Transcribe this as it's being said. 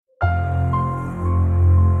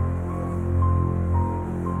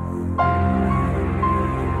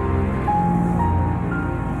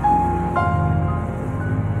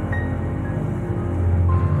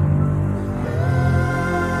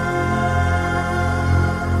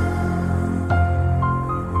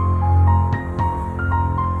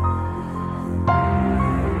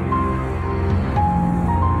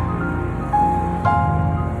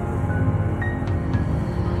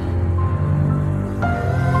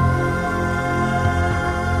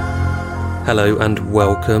Hello and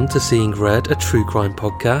welcome to Seeing Red, a true crime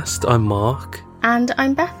podcast. I'm Mark. And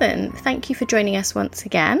I'm Bethan. Thank you for joining us once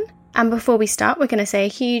again. And before we start, we're going to say a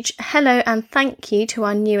huge hello and thank you to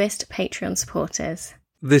our newest Patreon supporters.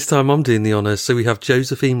 This time I'm doing the honours, so we have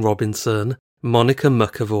Josephine Robinson, Monica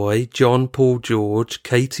McAvoy, John Paul George,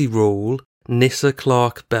 Katie Rule, Nissa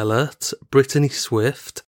Clark Bellett, Brittany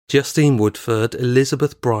Swift, Justine Woodford,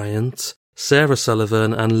 Elizabeth Bryant, Sarah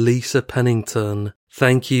Sullivan and Lisa Pennington.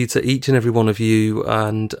 Thank you to each and every one of you,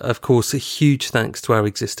 and of course a huge thanks to our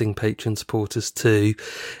existing Patreon supporters too.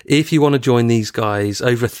 If you want to join these guys,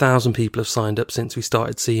 over 1,000 people have signed up since we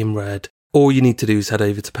started Seeing Red. All you need to do is head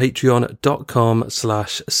over to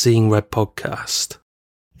patreon.com/seeingredpodcast.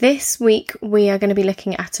 This week we are going to be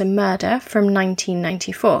looking at a murder from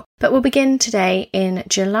 1994, but we'll begin today in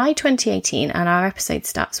July 2018 and our episode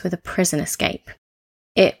starts with a prison escape.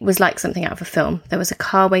 It was like something out of a film. There was a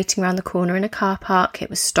car waiting around the corner in a car park, it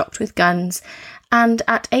was stocked with guns, and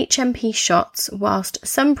at HMP Shots, whilst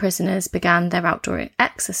some prisoners began their outdoor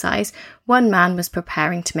exercise, one man was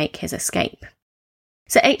preparing to make his escape.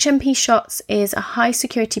 So HMP Shots is a high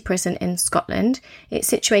security prison in Scotland. It's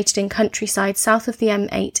situated in countryside south of the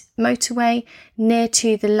M8 motorway, near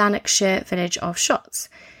to the Lanarkshire village of Shots.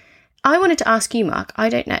 I wanted to ask you, Mark, I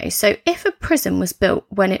don't know. So if a prison was built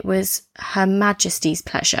when it was Her Majesty's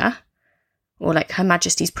pleasure, or like Her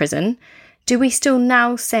Majesty's prison, do we still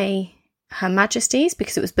now say Her Majesty's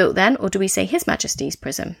because it was built then, or do we say His Majesty's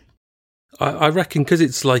prison? I reckon because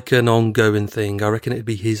it's like an ongoing thing, I reckon it'd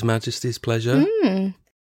be His Majesty's pleasure. I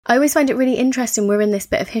always find it really interesting. We're in this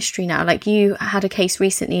bit of history now. Like you had a case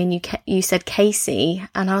recently and you said Casey,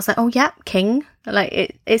 and I was like, oh yeah, King.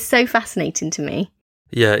 Like it's so fascinating to me.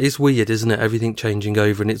 Yeah, it's weird, isn't it? Everything changing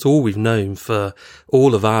over, and it's all we've known for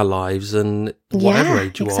all of our lives and whatever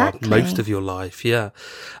age you are, most of your life, yeah.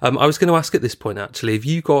 I was going to ask at this point, actually,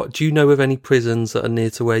 do you know of any prisons that are near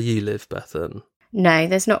to where you live, Bethan? No,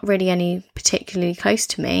 there's not really any particularly close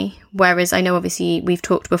to me. Whereas I know, obviously, we've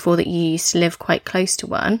talked before that you used to live quite close to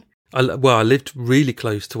one. I lived really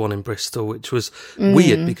close to one in Bristol, which was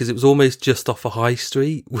weird because it was almost just off a high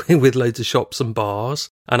street with loads of shops and bars.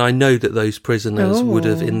 And I know that those prisoners would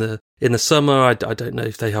have in the summer. I don't know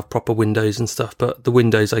if they have proper windows and stuff, but the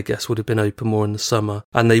windows, I guess, would have been open more in the summer,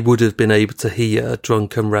 and they would have been able to hear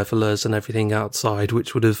drunken revellers and everything outside,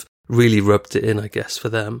 which would have really rubbed it in, I guess, for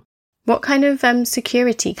them. What kind of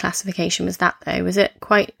security classification was that, though? Was it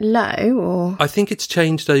quite low, or...? I think it's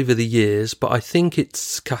changed over the years, but I think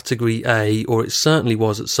it's category A, or it certainly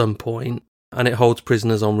was at some point, and it holds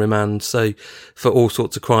prisoners on remand, so for all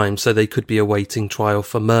sorts of crimes, so they could be awaiting trial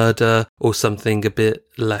for murder or something a bit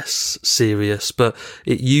less serious. But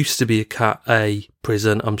it used to be a Cat A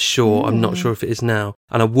prison, I'm sure. I'm not sure if it is now.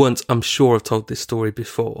 And I'm sure I've told this story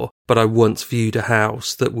before, but I once viewed a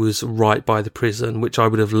house that was right by the prison, which I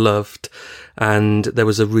would have loved. And there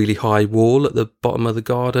was a really high wall at the bottom of the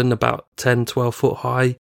garden, about 10, 12 foot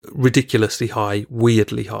high, ridiculously high,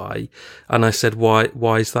 weirdly high. And I said, why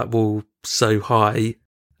is that wall so high?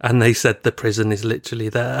 And they said the prison is literally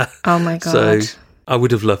there. Oh my God. So I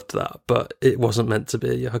would have loved that, but it wasn't meant to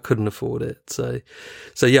be. I couldn't afford it. So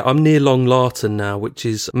yeah, I'm near Long Larton now, which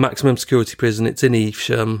is maximum security prison. It's in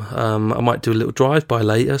Evesham. I might do a little drive-by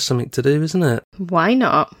later, something to do, isn't it? Why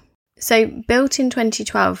not? So, built in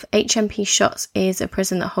 2012, HMP Shots is a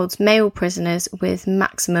prison that holds male prisoners with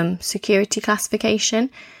maximum security classification.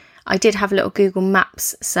 I did have a little Google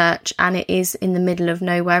Maps search, and it is in the middle of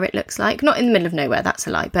nowhere, it looks like. Not in the middle of nowhere, that's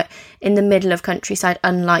a lie, but in the middle of countryside,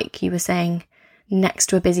 unlike you were saying, next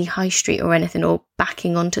to a busy high street or anything, or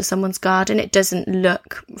backing onto someone's garden. It doesn't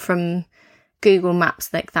look from Google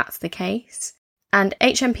Maps like that's the case. And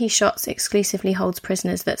HMP Shots exclusively holds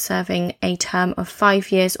prisoners that are serving a term of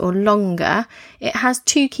 5 years or longer. It has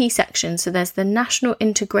two key sections. So there's the National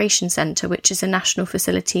Integration Centre, which is a national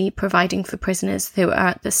facility providing for prisoners who are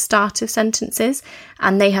at the start of sentences,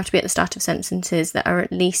 and they have to be at the start of sentences that are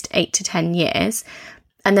at least 8 to 10 years.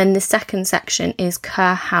 And then the second section is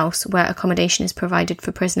Kerr House, where accommodation is provided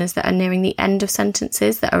for prisoners that are nearing the end of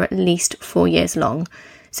sentences that are at least 4 years long.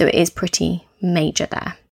 So it is pretty major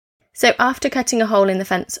there. So after cutting a hole in the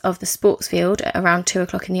fence of the sports field at around 2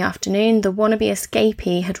 o'clock in the afternoon, the wannabe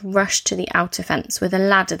escapee had rushed to the outer fence with a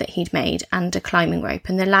ladder that he'd made and a climbing rope,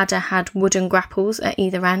 and the ladder had wooden grapples at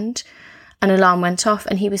either end. An alarm went off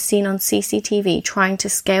and he was seen on CCTV trying to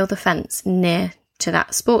scale the fence near to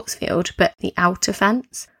that sports field, but the outer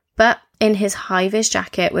fence. But in his high-vis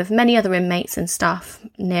jacket with many other inmates and staff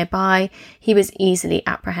nearby, he was easily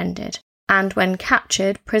apprehended. And when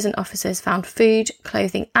captured, prison officers found food,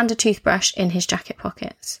 clothing and a toothbrush in his jacket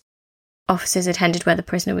pockets. Officers attended where the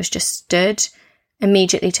prisoner was just stood,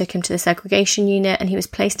 immediately took him to the segregation unit, and he was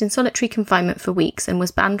placed in solitary confinement for weeks and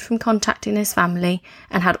was banned from contacting his family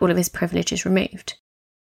and had all of his privileges removed.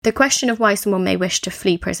 The question of why someone may wish to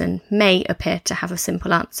flee prison may appear to have a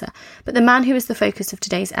simple answer, but the man who was the focus of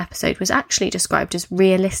today's episode was actually described as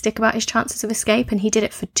realistic about his chances of escape, and he did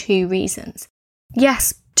it for 2 reasons.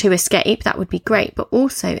 Yes, to escape, that would be great, but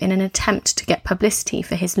also in an attempt to get publicity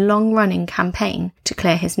for his long-running campaign to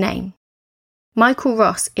clear his name. Michael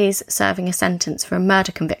Ross is serving a sentence for a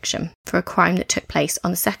murder conviction for a crime that took place on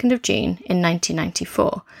the 2nd of June in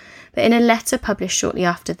 1994, but in a letter published shortly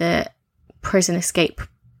after the prison escape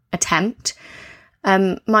attempt,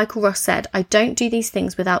 Michael Ross said, "I don't do these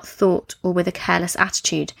things without thought or with a careless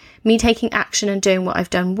attitude. Me taking action and doing what I've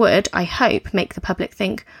done would, I hope, make the public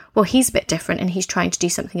think, well, he's a bit different and he's trying to do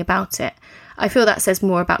something about it. I feel that says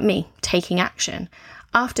more about me, taking action.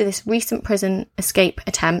 After this recent prison escape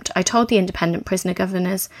attempt, I told the independent prisoner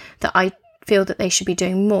governors that I feel that they should be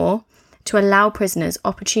doing more to allow prisoners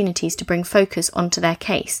opportunities to bring focus onto their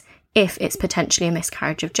case if it's potentially a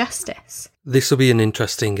miscarriage of justice." This will be an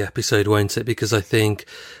interesting episode, won't it? Because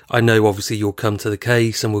I know obviously you'll come to the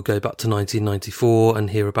case and we'll go back to 1994 and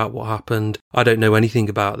hear about what happened. I don't know anything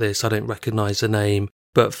about this. I don't recognise the name.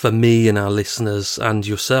 But for me and our listeners and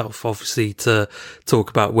yourself, obviously, to talk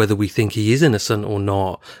about whether we think he is innocent or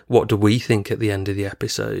not, what do we think at the end of the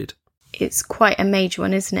episode? It's quite a major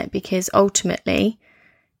one, isn't it? Because ultimately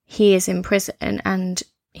he is in prison and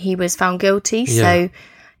he was found guilty. Yeah. So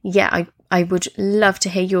yeah, I would love to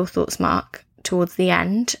hear your thoughts, Mark, towards the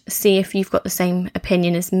end. See if you've got the same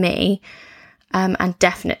opinion as me, and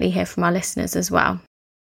definitely hear from our listeners as well.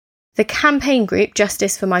 The campaign group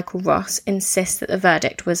Justice for Michael Ross insists that the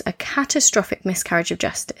verdict was a catastrophic miscarriage of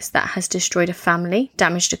justice that has destroyed a family,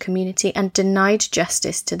 damaged a community, and denied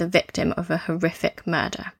justice to the victim of a horrific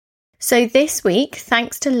murder. So this week,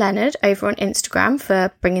 thanks to Leonard over on Instagram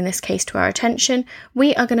for bringing this case to our attention,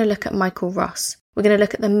 we are going to look at Michael Ross. We're going to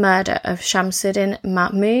look at the murder of Shamsuddin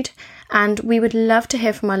Mahmood, and we would love to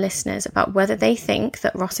hear from our listeners about whether they think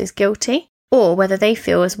that Ross is guilty or whether they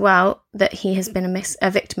feel as well that he has been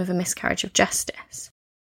a victim of a miscarriage of justice.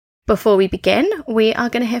 Before we begin, we are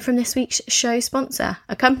going to hear from this week's show sponsor,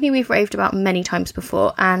 a company we've raved about many times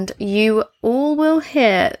before, and you all will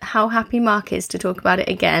hear how happy Mark is to talk about it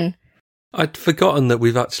again. I'd forgotten that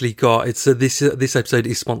we've actually got this episode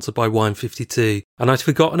is sponsored by Wine52, and I'd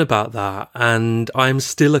forgotten about that, and I'm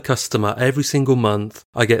still a customer. Every single month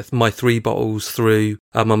I get my 3 bottles through.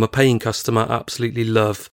 I'm a paying customer, absolutely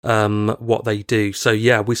love what they do. So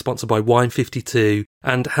yeah, we're sponsored by Wine52.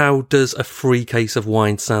 And how does a free case of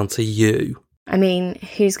wine sound to you? I mean,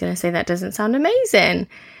 who's going to say that doesn't sound amazing?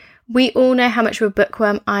 We all know how much of a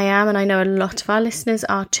bookworm I am, and I know a lot of our listeners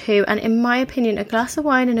are too, and in my opinion, a glass of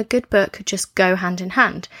wine and a good book could just go hand in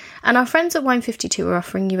hand. And our friends at Wine52 are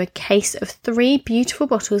offering you a case of 3 beautiful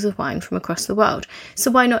bottles of wine from across the world.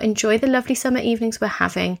 So why not enjoy the lovely summer evenings we're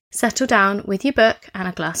having, settle down with your book and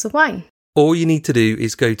a glass of wine? All you need to do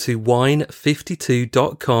is go to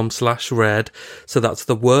wine52.com/red. So that's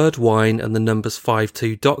the word wine and the numbers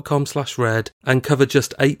 52.com/red, and cover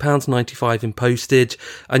just £8.95 in postage,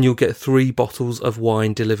 and you'll get 3 bottles of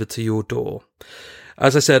wine delivered to your door.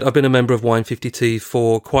 As I said, I've been a member of Wine52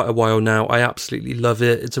 for quite a while now. I absolutely love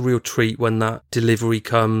it. It's a real treat when that delivery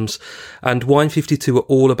comes. And Wine52 are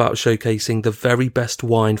all about showcasing the very best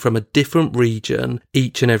wine from a different region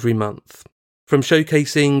each and every month. From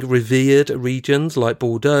showcasing revered regions like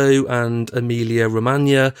Bordeaux and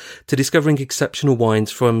Emilia-Romagna to discovering exceptional wines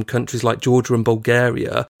from countries like Georgia and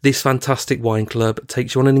Bulgaria, this fantastic wine club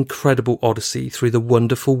takes you on an incredible odyssey through the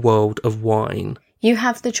wonderful world of wine. You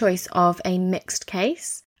have the choice of a mixed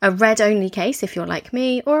case, a red-only case if you're like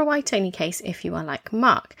me, or a white-only case if you are like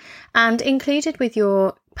Mark. And included with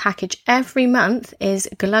your package every month is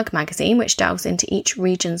Glug magazine, which delves into each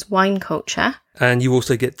region's wine culture. And you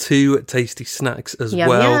also get 2 tasty snacks as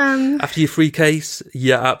well. Yum. After your free case,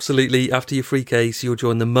 yeah, absolutely. After your free case, you'll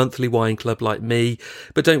join the monthly wine club like me.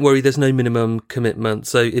 But don't worry, there's no minimum commitment.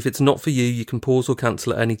 So if it's not for you, you can pause or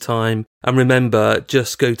cancel at any time. And remember,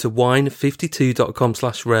 just go to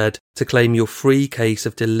wine52.com/red to claim your free case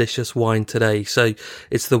of delicious wine today. So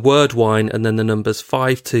it's the word wine and then the numbers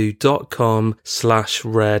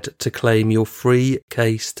 52.com/red to claim your free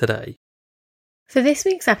case today. For this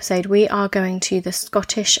week's episode, we are going to the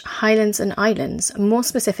Scottish Highlands and Islands, more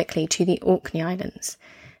specifically to the Orkney Islands.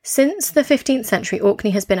 Since the 15th century, Orkney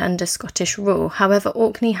has been under Scottish rule. However,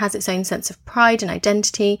 Orkney has its own sense of pride and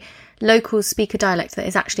identity. Locals speak a dialect that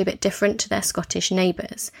is actually a bit different to their Scottish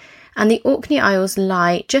neighbours. And the Orkney Isles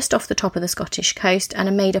lie just off the top of the Scottish coast and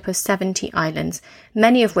are made up of 70 islands,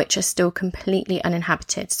 many of which are still completely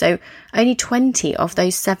uninhabited. So only 20 of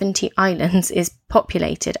those 70 islands is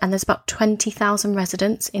populated, and there's about 20,000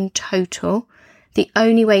 residents in total. The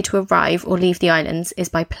only way to arrive or leave the islands is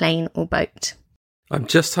by plane or boat. I'm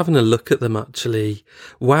just having a look at them, actually.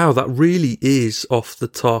 Wow, that really is off the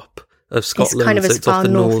top of Scotland. It's kind of as far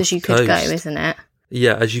north as you could go, coast. Isn't it?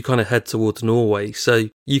 Yeah, as you kind of head towards Norway. So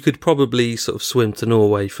you could probably sort of swim to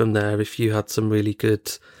Norway from there if you had some really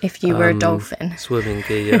good... If you were a dolphin. Swimming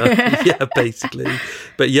gear. Yeah, basically.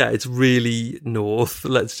 But yeah, it's really north,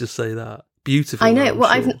 let's just say that. Beautiful. I know.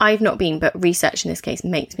 Well, sure. I've not been, but research in this case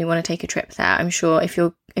makes me want to take a trip there. I'm sure if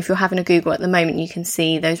you're having a Google at the moment, you can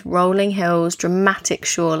see those rolling hills, dramatic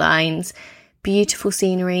shorelines, beautiful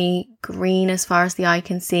scenery, green as far as the eye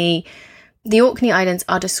can see. The Orkney Islands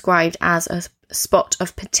are described as a spot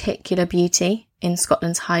of particular beauty in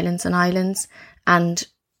Scotland's Highlands and Islands, and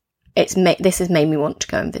this has made me want to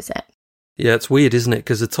go and visit. Yeah, it's weird, isn't it?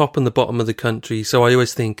 Because the top and the bottom of the country, so I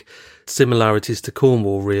always think similarities to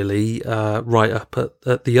Cornwall, really, right up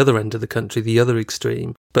at the other end of the country, the other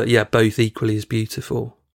extreme. But yeah, both equally as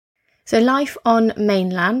beautiful. So life on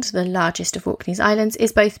mainland, the largest of Orkney's islands,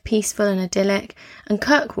 is both peaceful and idyllic, and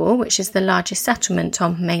Kirkwall, which is the largest settlement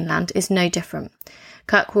on mainland, is no different.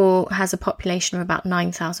 Kirkwall has a population of about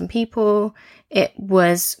 9,000 people. It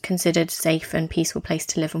was considered a safe and peaceful place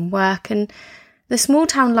to live and work, and the small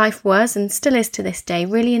town life was, and still is to this day,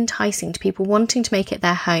 really enticing to people wanting to make it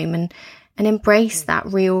their home and embrace that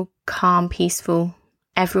real, calm, peaceful,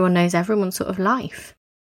 everyone knows everyone sort of life.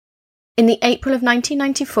 In the April of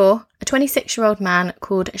 1994, a 26-year-old man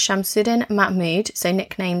called Shamsuddin Mahmood, so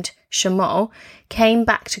nicknamed Shamal, came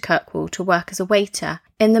back to Kirkwall to work as a waiter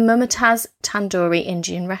in the Mumtaz Tandoori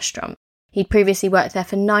Indian restaurant. He'd previously worked there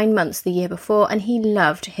for 9 months the year before, and he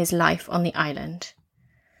loved his life on the island.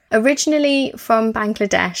 Originally from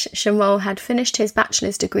Bangladesh, Shamal had finished his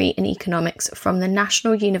bachelor's degree in economics from the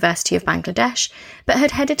National University of Bangladesh, but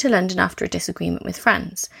had headed to London after a disagreement with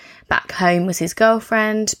friends. Back home was his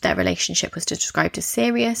girlfriend. Their relationship was described as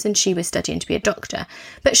serious, and she was studying to be a doctor,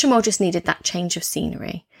 but Shamal just needed that change of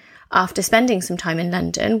scenery. After spending some time in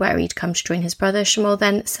London, where he'd come to join his brother, Shamal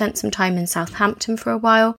then spent some time in Southampton for a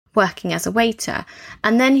while, working as a waiter,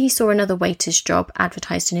 and then he saw another waiter's job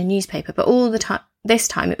advertised in a newspaper, but this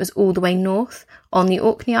time it was all the way north on the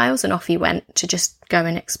Orkney Isles, and off he went to just go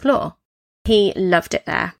and explore. He loved it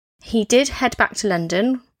there. He did head back to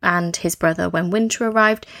London and his brother when winter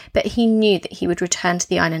arrived, but he knew that he would return to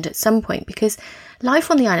the island at some point because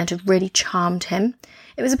life on the island had really charmed him.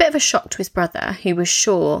 It was a bit of a shock to his brother, who was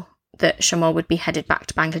sure that Shamal would be headed back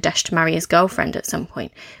to Bangladesh to marry his girlfriend at some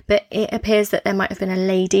point, but it appears that there might have been a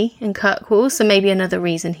lady in Kirkwall, so maybe another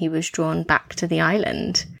reason he was drawn back to the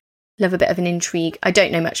island. Love a bit of an intrigue. I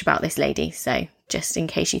don't know much about this lady, so just in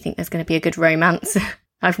case you think there's going to be a good romance,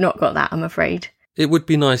 I've not got that, I'm afraid. It would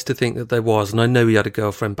be nice to think that there was, and I know he had a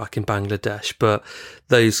girlfriend back in Bangladesh, but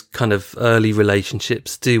those kind of early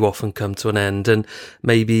relationships do often come to an end, and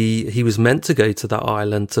maybe he was meant to go to that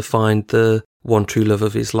island to find the one true love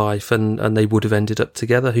of his life, and they would have ended up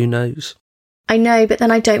together, who knows? I know, but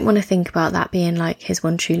then I don't want to think about that being like his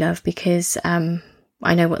one true love, because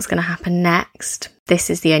I know what's going to happen next. This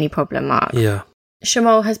is the only problem, Mark. Yeah.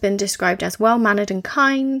 Shamal has been described as well-mannered and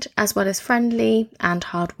kind, as well as friendly and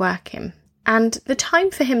hard-working. And the time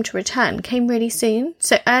for him to return came really soon.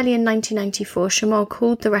 So early in 1994, Shamal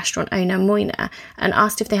called the restaurant owner Moina and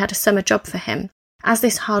asked if they had a summer job for him. As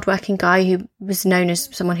this hard-working guy who was known as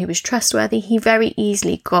someone who was trustworthy, he very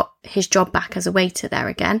easily got his job back as a waiter there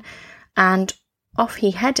again. And off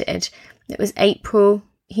he headed. It was April.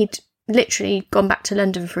 He'd literally gone back to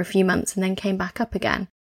London for a few months and then came back up again.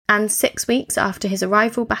 And 6 weeks after his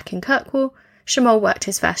arrival back in Kirkwall, Shamal worked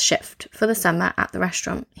his first shift for the summer at the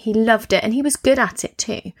restaurant. He loved it and he was good at it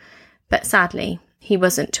too. But sadly, he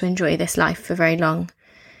wasn't to enjoy this life for very long.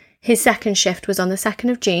 His second shift was on the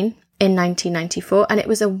 2nd of June in 1994, and it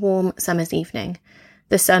was a warm summer's evening.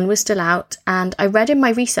 The sun was still out, and I read in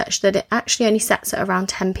my research that it actually only sets at around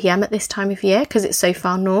 10 p.m. at this time of year because it's so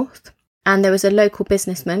far north. And there was a local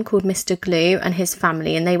businessman called Mr. Glue and his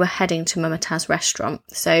family, and they were heading to Mumtaz restaurant.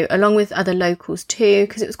 So along with other locals too,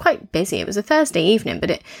 because it was quite busy. It was a Thursday evening,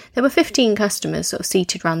 but there were 15 customers sort of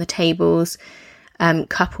seated around the tables,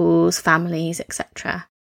 couples, families, etc.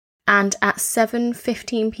 And at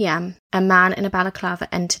 7:15 p.m, a man in a balaclava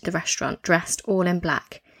entered the restaurant, dressed all in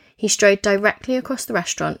black. He strode directly across the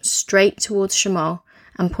restaurant, straight towards Shamal,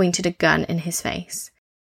 and pointed a gun in his face.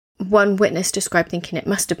 One witness described thinking it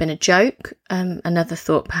must have been a joke. Another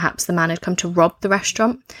thought perhaps the man had come to rob the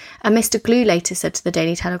restaurant. And Mr. Glue later said to the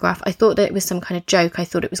Daily Telegraph, "I thought that it was some kind of joke. I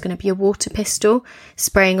thought it was going to be a water pistol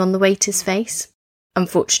spraying on the waiter's face."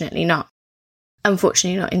 Unfortunately not.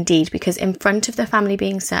 Unfortunately not indeed, because in front of the family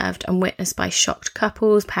being served and witnessed by shocked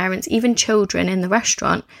couples, parents, even children in the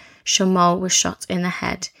restaurant, Shamal was shot in the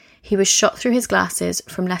head. He was shot through his glasses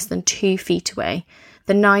from less than 2 feet away.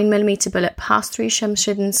 The 9mm bullet passed through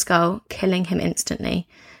Shamsuddin's skull, killing him instantly.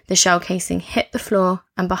 The shell casing hit the floor,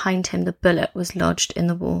 and behind him the bullet was lodged in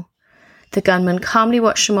the wall. The gunman calmly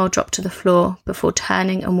watched Shamal drop to the floor before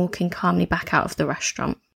turning and walking calmly back out of the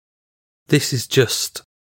restaurant. This is just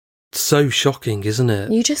so shocking, isn't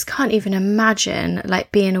it? You just can't even imagine,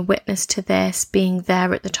 being a witness to this, being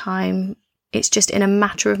there at the time. It's just in a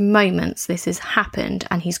matter of moments this has happened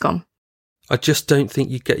and he's gone. I just don't think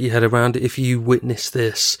you get your head around it if you witness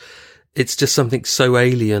this. It's just something so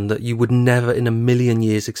alien that you would never in a million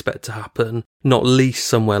years expect to happen, not least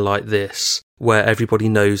somewhere like this, where everybody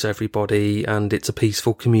knows everybody and it's a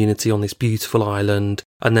peaceful community on this beautiful island,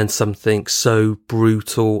 and then something so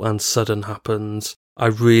brutal and sudden happens. I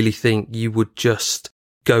really think you would just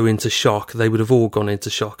go into shock. They would have all gone into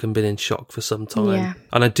shock and been in shock for some time. Yeah.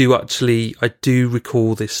 And I do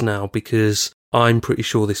recall this now because I'm pretty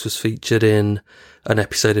sure this was featured in an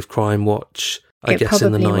episode of Crime Watch, I guess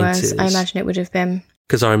in the 90s. I imagine it would have been.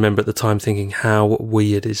 Because I remember at the time thinking, how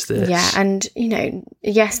weird is this? Yeah, and,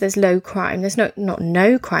 yes, there's low crime. There's not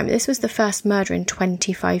no crime. This was the first murder in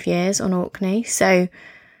 25 years on Orkney. So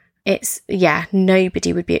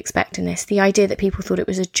nobody would be expecting this. The idea that people thought it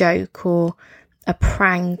was a joke or a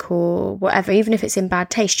prank or whatever, even if it's in bad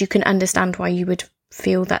taste, you can understand why you would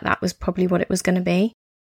feel that that was probably what it was going to be.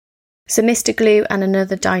 So Mr. Glue and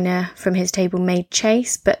another diner from his table made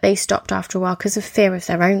chase, but they stopped after a while because of fear of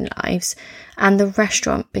their own lives, and the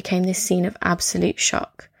restaurant became this scene of absolute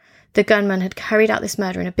shock. The gunman had carried out this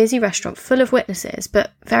murder in a busy restaurant full of witnesses,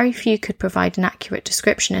 but very few could provide an accurate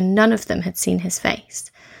description, and none of them had seen his face.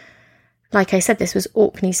 Like I said, this was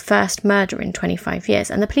Orkney's first murder in 25 years,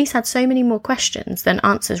 and the police had so many more questions than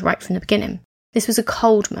answers right from the beginning. This was a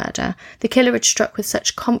cold murder. The killer had struck with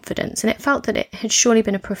such confidence, and it felt that it had surely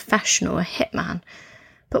been a professional, a hitman.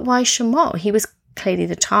 But why Shamal? He was clearly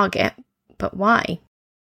the target, but why?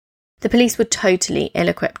 The police were totally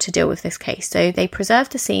ill-equipped to deal with this case, so they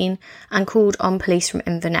preserved the scene and called on police from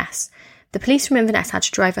Inverness. The police from Inverness had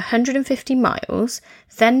to drive 150 miles,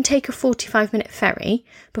 then take a 45-minute ferry,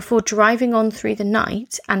 before driving on through the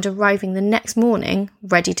night and arriving the next morning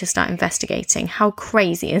ready to start investigating. How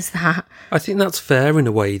crazy is that? I think that's fair in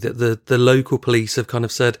a way, that the local police have kind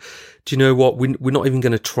of said, do you know what, we're not even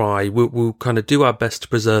going to try. We'll kind of do our best to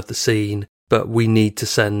preserve the scene, but we need to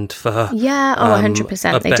send for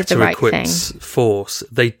 100%. They did the right thing. Force.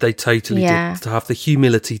 They totally did. To have the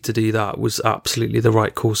humility to do that was absolutely the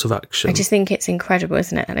right course of action. I just think it's incredible,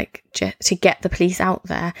 isn't it? To get the police out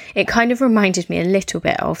there. It kind of reminded me a little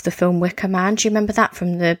bit of the film Wicker Man. Do you remember that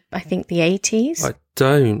from the 80s? I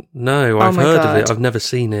don't know. I've heard of it. I've never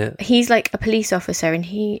seen it. He's like a police officer, and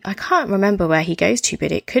I can't remember where he goes to,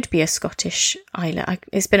 but it could be a Scottish island.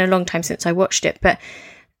 It's been a long time since I watched it, but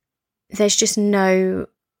there's no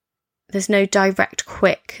direct,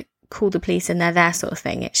 quick, call the police and they're there sort of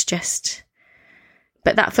thing. It's just,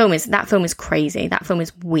 but that film is crazy. That film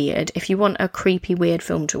is weird. If you want a creepy, weird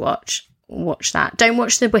film to watch that. Don't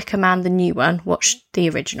watch The Wicker Man, the new one. Watch the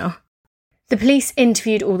original. The police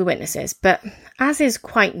interviewed all the witnesses, but as is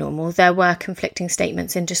quite normal, there were conflicting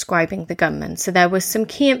statements in describing the gunman. So there was some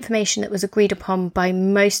key information that was agreed upon by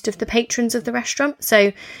most of the patrons of the restaurant.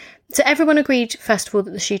 So everyone agreed, first of all,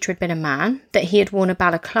 that the shooter had been a man, that he had worn a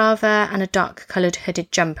balaclava and a dark-coloured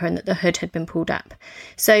hooded jumper, and that the hood had been pulled up.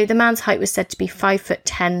 So the man's height was said to be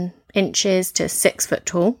 5'10" to 6 foot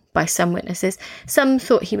tall by some witnesses. Some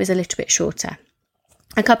thought he was a little bit shorter.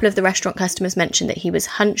 A couple of the restaurant customers mentioned that he was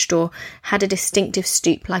hunched or had a distinctive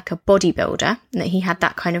stoop like a bodybuilder, and that he had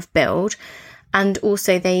that kind of build. And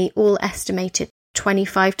also they all estimated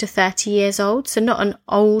 25 to 30 years old, so not an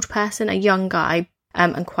old person, a young guy,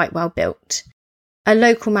 and quite well built. A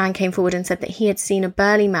local man came forward and said that he had seen a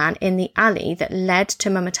burly man in the alley that led to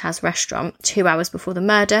Mumtaz restaurant 2 hours before the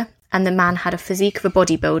murder, and the man had a physique of a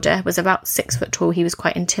bodybuilder, was about 6 foot tall. He was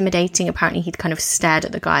quite intimidating. Apparently he'd kind of stared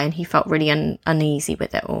at the guy and he felt really uneasy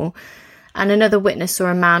with it all. And another witness saw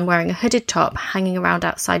a man wearing a hooded top hanging around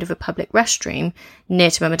outside of a public restroom near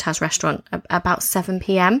to Mumtaz restaurant about 7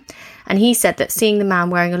 p.m. And he said that seeing the man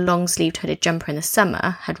wearing a long-sleeved hooded jumper in the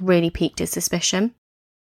summer had really piqued his suspicion.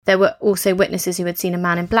 There were also witnesses who had seen a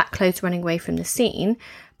man in black clothes running away from the scene,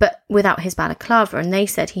 but without his balaclava, and they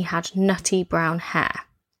said he had nutty brown hair.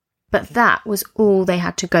 But that was all they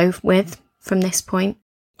had to go with from this point.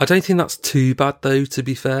 I don't think that's too bad, though, to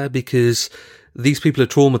be fair, because these people are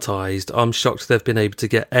traumatised. I'm shocked they've been able to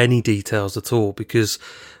get any details at all, because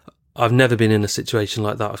I've never been in a situation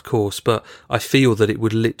like that, of course, but I feel that it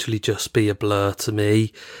would literally just be a blur to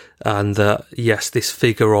me. And that, yes, this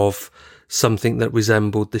figure of something that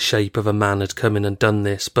resembled the shape of a man had come in and done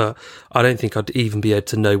this, but I don't think I'd even be able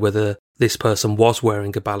to know whether this person was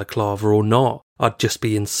wearing a balaclava or not. I'd just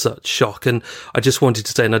be in such shock. And I just wanted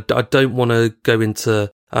to say, and I don't want to go into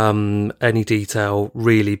any detail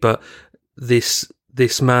really, but this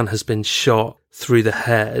man has been shot through the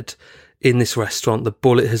head in this restaurant. The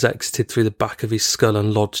bullet has exited through the back of his skull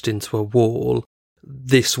and lodged into a wall.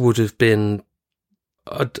 This would have been,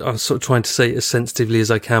 I'm sort of trying to say it as sensitively as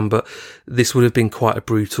I can, but this would have been quite a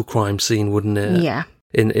brutal crime scene, wouldn't it? Yeah.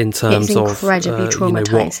 In terms it's of incredibly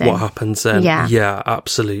traumatizing. What happens then. Yeah,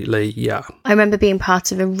 absolutely. Yeah. I remember being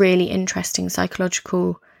part of a really interesting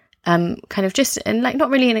psychological kind of just, and like not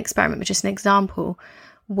really an experiment, but just an example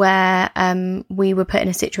where we were put in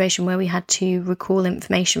a situation where we had to recall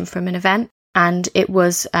information from an event, and it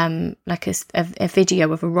was like a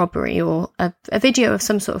video of a robbery or a video of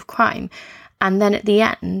some sort of crime. And then at the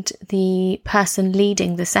end, the person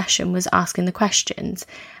leading the session was asking the questions,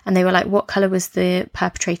 and they were like, what colour was the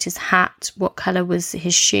perpetrator's hat? What colour was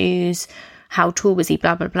his shoes? How tall was he?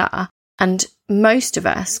 Blah, blah, blah. And most of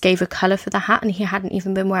us gave a colour for the hat, and he hadn't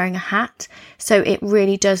even been wearing a hat. So it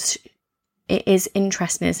really does, it is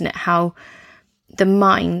interesting, isn't it, how the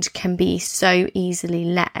mind can be so easily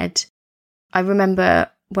led. I remember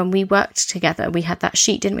when we worked together, we had that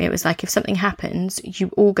sheet, didn't we? It was like, if something happens, you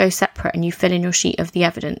all go separate and you fill in your sheet of the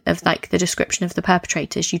evidence, of like the description of the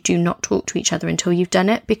perpetrators. You do not talk to each other until you've done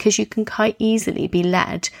it, because you can quite easily be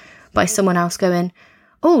led by someone else going,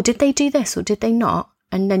 oh, did they do this or did they not?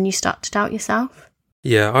 And then you start to doubt yourself.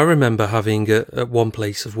 Yeah, I remember having at one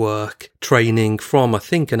place of work training from, I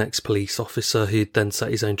think, an ex-police officer who'd then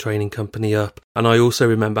set his own training company up. And I also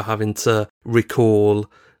remember having to recall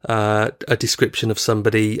a description of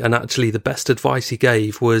somebody, and actually the best advice he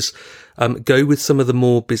gave was go with some of the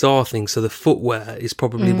more bizarre things. So the footwear is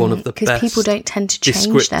probably one of the best, because people don't tend to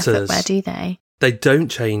change their footwear, do they? They don't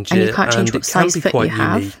change and it, you can't change and what it can size be foot quite you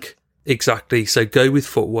have. unique. Exactly. So go with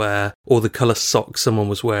footwear or the colour socks someone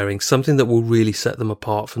was wearing, something that will really set them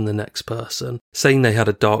apart from the next person. Saying they had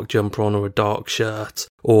a dark jumper on or a dark shirt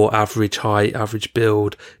or average height, average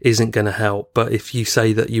build isn't going to help. But if you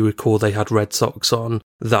say that you recall they had red socks on,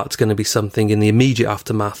 that's going to be something in the immediate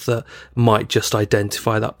aftermath that might just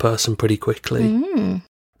identify that person pretty quickly.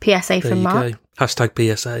 PSA there from Mark. Go.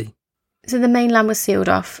 Hashtag PSA. So the mainland was sealed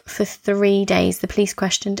off for 3 days. The police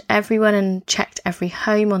questioned everyone and checked every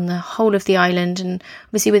home on the whole of the island. And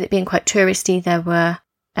obviously with it being quite touristy, there were,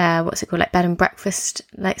 like bed and breakfast,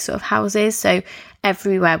 like sort of houses. So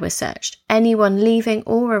everywhere was searched. Anyone leaving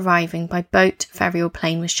or arriving by boat, ferry or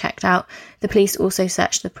plane was checked out. The police also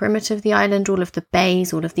searched the perimeter of the island, all of the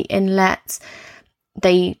bays, all of the inlets.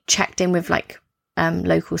 They checked in with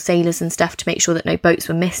local sailors and stuff to make sure that no boats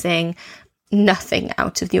were missing. Nothing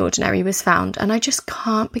out of the ordinary was found, and I just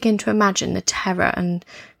can't begin to imagine the terror and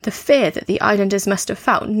the fear that the islanders must have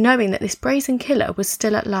felt, knowing that this brazen killer was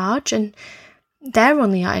still at large, and they're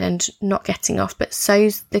on the island not getting off, but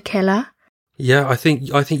so's the killer. Yeah, I think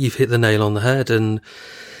you've hit the nail on the head, and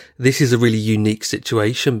this is a really unique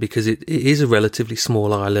situation because it is a relatively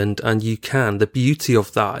small island, and the beauty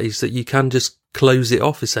of that is that you can just close it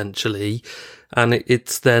off essentially. And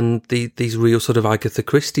it's then these real sort of Agatha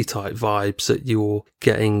Christie type vibes that you're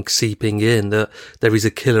getting seeping in, that there is a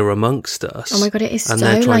killer amongst us. Oh my God, it is so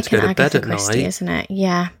like an Agatha Christie, isn't it?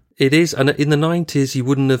 Yeah. It is. And in the 90s, you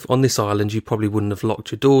wouldn't have, on this island, you probably wouldn't have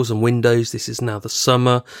locked your doors and windows. This is now the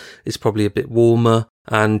summer. It's probably a bit warmer.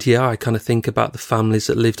 And yeah, I kind of think about the families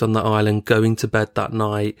that lived on that island going to bed that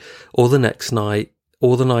night or the next night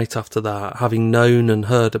or the night after that, having known and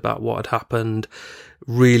heard about what had happened,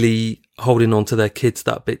 really holding on to their kids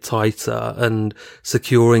that bit tighter and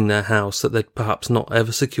securing their house that they'd perhaps not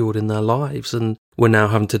ever secured in their lives. And we're now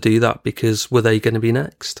having to do that because were they going to be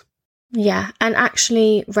next? Yeah, and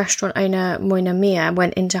actually restaurant owner Moina Mia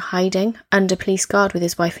went into hiding under police guard with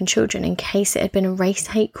his wife and children in case it had been a race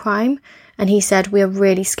hate crime. And he said, we are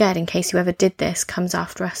really scared in case whoever did this comes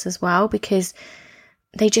after us as well, because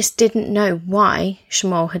they just didn't know why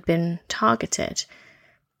Shamal had been targeted.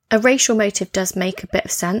 A racial motive does make a bit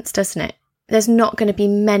of sense, doesn't it? There's not going to be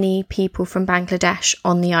many people from Bangladesh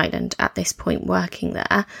on the island at this point working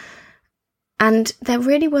there. And there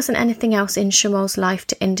really wasn't anything else in Shamol's life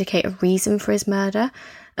to indicate a reason for his murder.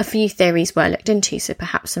 A few theories were looked into, so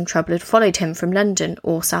perhaps some trouble had followed him from London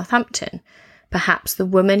or Southampton. Perhaps the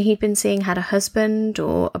woman he'd been seeing had a husband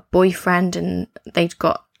or a boyfriend and they'd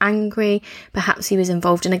got angry. Perhaps he was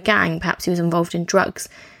involved in a gang. Perhaps he was involved in drugs.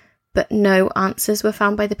 But no answers were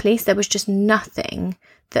found by the police. There was just nothing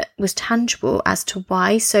that was tangible as to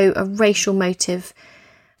why. So a racial motive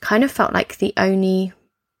kind of felt like the only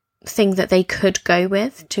thing that they could go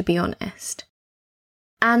with, to be honest.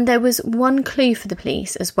 And there was one clue for the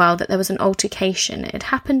police as well, that there was an altercation. It had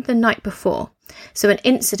happened the night before. So an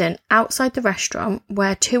incident outside the restaurant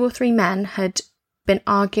where 2 or 3 men had been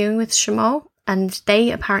arguing with Shamol, and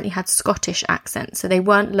they apparently had Scottish accents, so they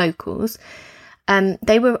weren't locals.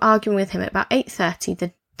 They were arguing with him at about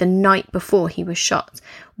 8:30 the night before he was shot.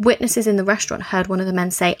 Witnesses in the restaurant heard one of the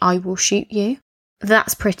men say, "I will shoot you."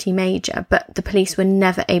 That's pretty major, but the police were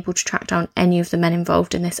never able to track down any of the men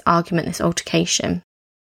involved in this argument, this altercation.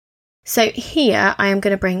 So here I am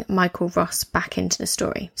going to bring Michael Ross back into the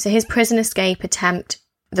story. So his prison escape attempt,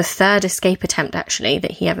 the third escape attempt actually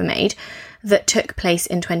that he ever made, that took place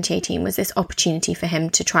in 2018, was this opportunity for him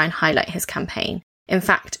to try and highlight his campaign. In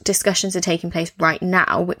fact, discussions are taking place right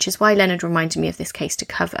now, which is why Leonard reminded me of this case to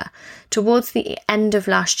cover. Towards the end of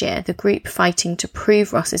last year, the group fighting to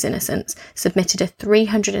prove Ross's innocence submitted a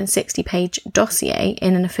 360-page dossier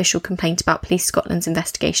in an official complaint about Police Scotland's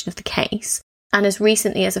investigation of the case. And as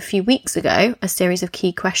recently as a few weeks ago, a series of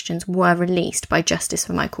key questions were released by Justice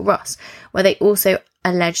for Michael Ross, where they also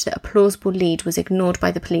alleged that a plausible lead was ignored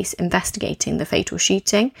by the police investigating the fatal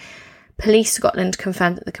shooting. Police Scotland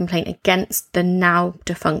confirmed that the complaint against the now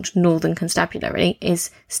defunct Northern Constabulary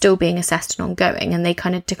is still being assessed and ongoing, and they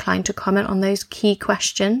kind of declined to comment on those key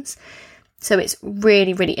questions. So it's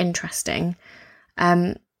really, really interesting.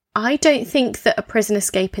 I don't think that a prison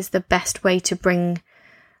escape is the best way to bring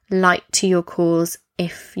light to your cause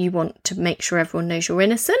if you want to make sure everyone knows you're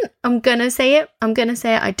innocent. I'm going to say it.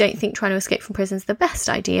 I don't think trying to escape from prison is the best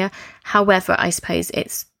idea. However, I suppose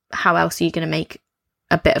it's how else are you going to make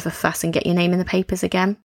a bit of a fuss and get your name in the papers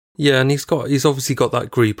again? Yeah, and he's obviously got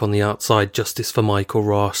that group on the outside, Justice for Michael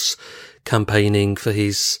Ross, campaigning for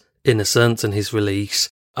his innocence and his release.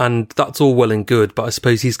 And that's all well and good, but I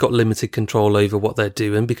suppose he's got limited control over what they're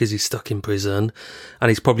doing because he's stuck in prison and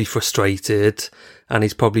he's probably frustrated and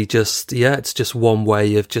he's probably just, it's just one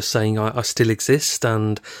way of just saying, I still exist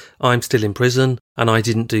and I'm still in prison and I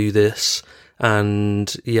didn't do this.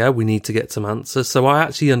 And we need to get some answers. So I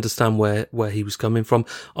actually understand where he was coming from.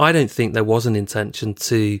 I don't think there was an intention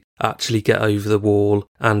to actually get over the wall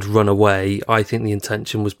and run away. I think the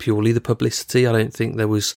intention was purely the publicity. I don't think there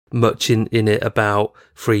was much in it about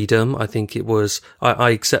freedom. I think it was,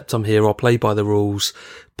 I accept I'm here, I'll play by the rules,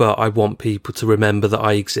 but I want people to remember that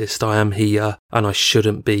I exist, I am here, and I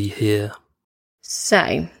shouldn't be here.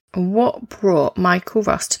 So, what brought Michael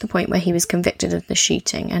Ross to the point where he was convicted of the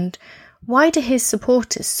shooting, and why do his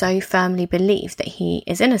supporters so firmly believe that he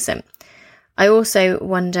is innocent? I also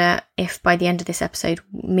wonder if by the end of this episode,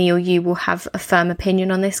 me or you will have a firm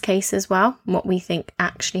opinion on this case as well, what we think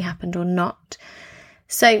actually happened or not.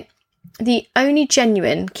 So, the only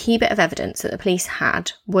genuine key bit of evidence that the police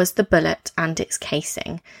had was the bullet and its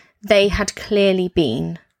casing. They had clearly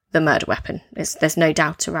been the murder weapon. There's no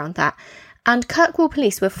doubt around that. And Kirkwall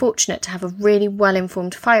Police were fortunate to have a really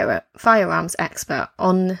well-informed firearms expert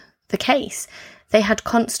on the case. They had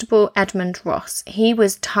Constable Edmund Ross. He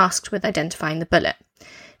was tasked with identifying the bullet.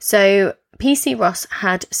 So PC Ross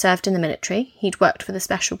had served in the military. He'd worked for the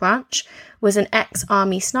Special Branch, was an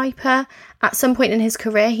ex-army sniper. At some point in his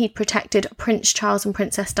career, he'd protected Prince Charles and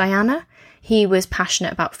Princess Diana. He was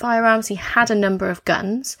passionate about firearms. He had a number of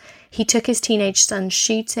guns. He took his teenage son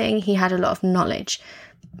shooting. He had a lot of knowledge.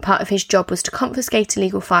 Part of his job was to confiscate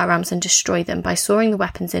illegal firearms and destroy them by sawing the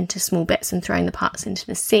weapons into small bits and throwing the parts into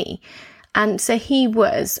the sea. And so he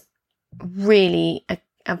was really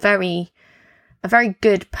a very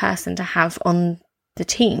good person to have on the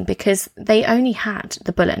team because they only had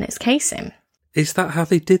the bullet and its casing. Is that how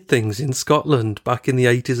they did things in Scotland back in the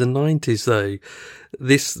 80s and 90s, though?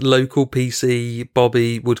 This local PC,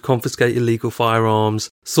 Bobby, would confiscate illegal firearms,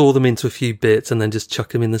 saw them into a few bits, and then just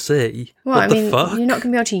chuck them in the sea. Well, what the fuck? You're not going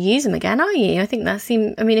to be able to use them again, are you? I think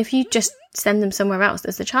if you just send them somewhere else,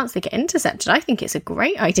 there's a chance they get intercepted. I think it's a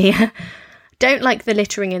great idea. Don't like the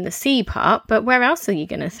littering in the sea part, but where else are you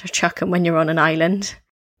going to chuck them when you're on an island?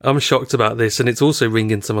 I'm shocked about this, and it's also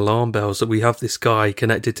ringing some alarm bells that we have this guy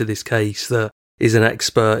connected to this case that is an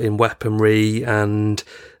expert in weaponry and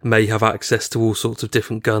may have access to all sorts of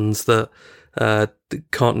different guns that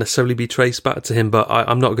can't necessarily be traced back to him, but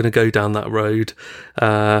I'm not going to go down that road.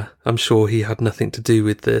 I'm sure he had nothing to do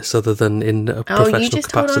with this other than in a professional capacity. You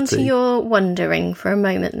just hold on to your wondering for a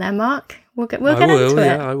moment there, Mark. We'll get into it.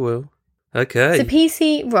 Yeah, I will. Okay. So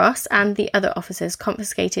PC Ross and the other officers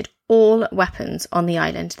confiscated all weapons on the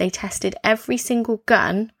island. They tested every single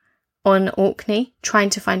gun on Orkney, trying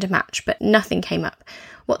to find a match, but nothing came up.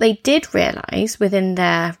 What they did realise within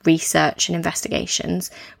their research and investigations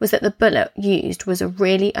was that the bullet used was a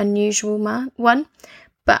really unusual one,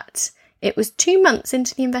 but it was 2 months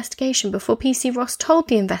into the investigation before PC Ross told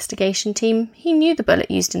the investigation team he knew the bullet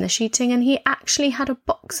used in the shooting and he actually had a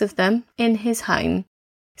box of them in his home.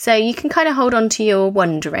 So you can kind of hold on to your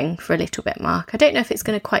wondering for a little bit, Mark. I don't know if it's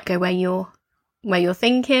going to quite go where you're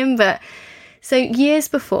thinking, but so years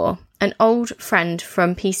before, an old friend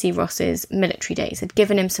from PC Ross's military days had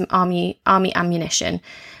given him some army ammunition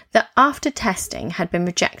that after testing had been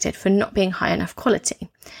rejected for not being high enough quality.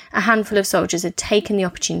 A handful of soldiers had taken the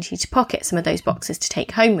opportunity to pocket some of those boxes to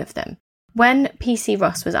take home with them. When PC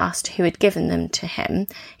Ross was asked who had given them to him,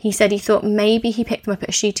 he said he thought maybe he picked them up at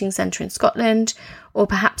a shooting centre in Scotland, or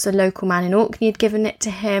perhaps a local man in Orkney had given it to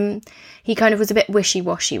him. He kind of was a bit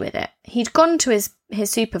wishy-washy with it. He'd gone to his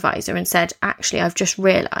supervisor and said, actually, I've just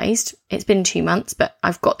realised it's been 2 months, but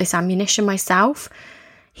I've got this ammunition myself.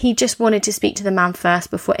 He just wanted to speak to the man first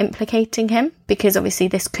before implicating him, because obviously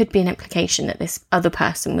this could be an implication that this other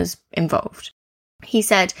person was involved. He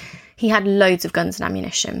said he had loads of guns and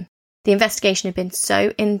ammunition. The investigation had been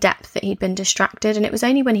so in-depth that he'd been distracted, and it was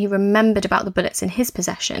only when he remembered about the bullets in his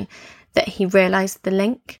possession that he realised the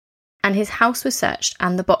link. And his house was searched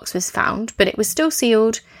and the box was found, but it was still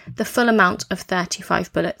sealed. The full amount of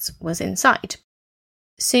 35 bullets was inside.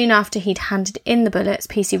 Soon after he'd handed in the bullets,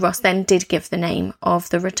 PC Ross then did give the name of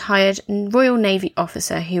the retired Royal Navy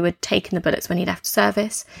officer who had taken the bullets when he left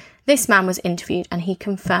service. This man was interviewed and he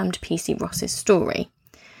confirmed PC Ross's story.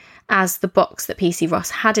 As the box that PC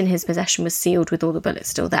Ross had in his possession was sealed with all the bullets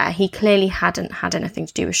still there, he clearly hadn't had anything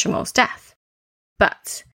to do with Shamal's death.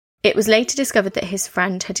 But it was later discovered that his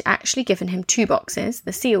friend had actually given him 2 boxes,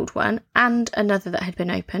 the sealed one and another that had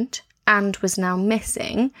been opened, and was now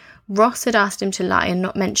missing. Ross had asked him to lie and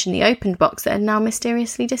not mention the opened box that had now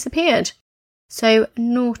mysteriously disappeared. So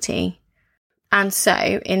naughty. And so,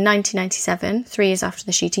 in 1997, 3 years after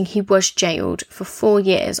the shooting, he was jailed for 4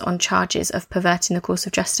 years on charges of perverting the course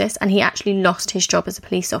of justice, and he actually lost his job as a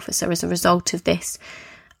police officer as a result of this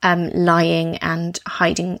lying and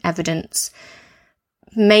hiding evidence.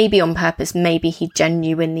 Maybe on purpose, maybe he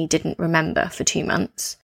genuinely didn't remember for 2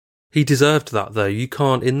 months. He deserved that, though. You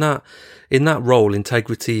can't, in that role,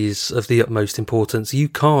 integrity is of the utmost importance. You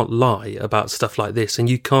can't lie about stuff like this, and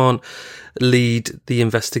you can't lead the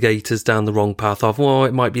investigators down the wrong path of, well,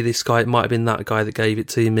 it might be this guy, it might have been that guy that gave it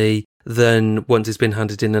to me. Then once it's been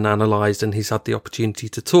handed in and analysed and he's had the opportunity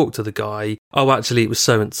to talk to the guy, oh, actually, it was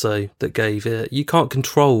so-and-so that gave it. You can't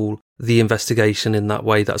control the investigation in that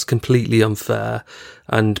way. That's completely unfair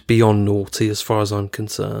and beyond naughty as far as I'm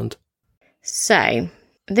concerned. So,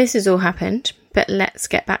 this has all happened, but let's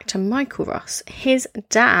get back to Michael Ross. His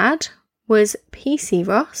dad was PC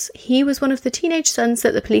Ross. He was one of the teenage sons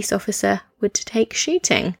that the police officer would take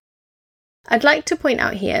shooting. I'd like to point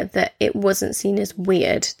out here that it wasn't seen as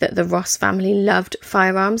weird that the Ross family loved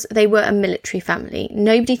firearms. They were a military family.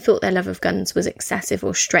 Nobody thought their love of guns was excessive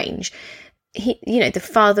or strange. The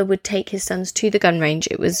father would take his sons to the gun range.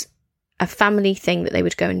 It was a family thing that they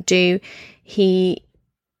would go and do.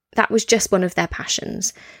 That was just one of their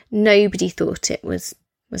passions. Nobody thought it was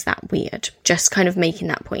that weird. Just kind of making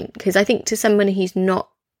that point. Because I think to someone who's not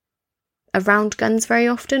around guns very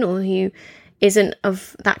often, or who isn't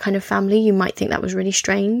of that kind of family, you might think that was really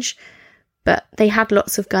strange. But they had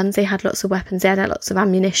lots of guns, they had lots of weapons, they had lots of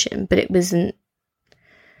ammunition, but it wasn't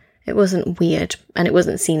weird, and it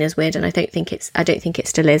wasn't seen as weird, and I don't think it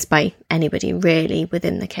still is by anybody really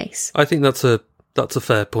within the case. I think that's a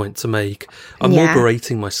fair point to make. I'm more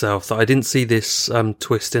berating myself that I didn't see this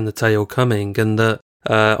twist in the tale coming, and that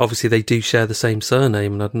obviously they do share the same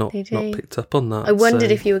surname, and I'd not picked up on that. I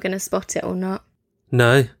wondered if you were going to spot it or not.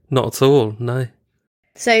 No, not at all, no.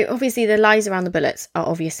 So obviously the lies around the bullets are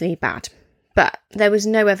obviously bad, but there was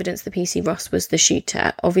no evidence that PC Ross was the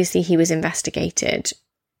shooter. Obviously he was investigated.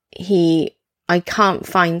 I can't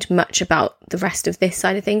find much about the rest of this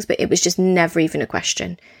side of things, but it was just never even a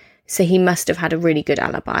question. So he must have had a really good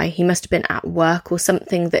alibi. He must have been at work or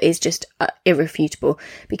something that is just irrefutable,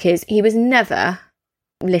 because he was never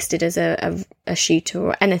listed as a shooter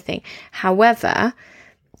or anything. However,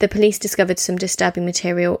 the police discovered some disturbing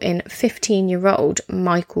material in 15-year-old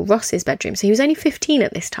Michael Ross's bedroom. So he was only 15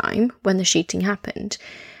 at this time when the shooting happened.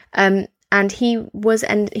 And he was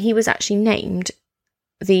actually named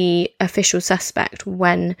the official suspect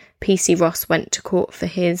when PC Ross went to court for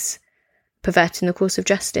his perverting the course of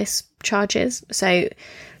justice charges. So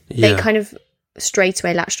they kind of straight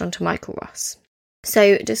away latched onto Michael Ross.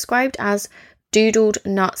 So described as doodled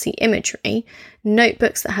Nazi imagery,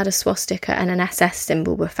 notebooks that had a swastika and an SS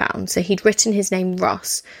symbol were found. So he'd written his name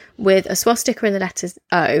Ross with a swastika in the letters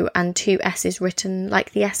O and 2 S's written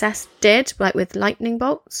like the SS did, like with lightning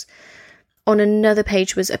bolts. On another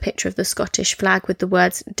page was a picture of the Scottish flag with the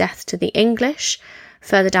words "Death to the English."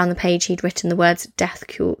 Further down the page, he'd written the words "Death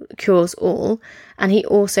cures all." And he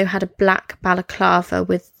also had a black balaclava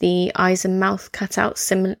with the eyes and mouth cut out,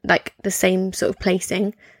 like the same sort of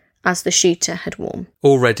placing as the shooter had worn.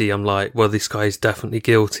 Already I'm like, well, this guy is definitely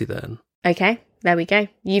guilty then. Okay, there we go.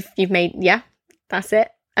 You've made, yeah, that's it.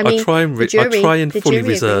 I try and fully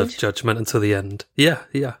reserve judgment until the end. Yeah.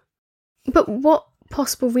 But what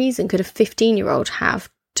possible reason could a 15-year-old have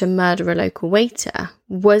to murder a local waiter?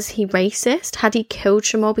 Was he racist? Had he killed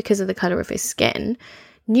Shamal because of the colour of his skin?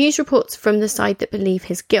 News reports from the side that believe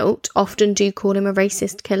his guilt often do call him a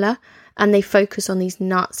racist killer, and they focus on these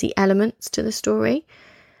Nazi elements to the story.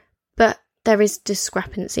 But there is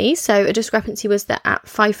discrepancy. So a discrepancy was that at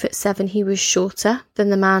 5'7", he was shorter than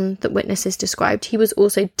the man that witnesses described. He was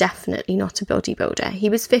also definitely not a bodybuilder. He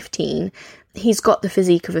was 15. He's got the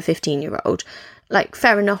physique of a 15-year-old. Like,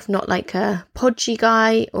 fair enough, not like a podgy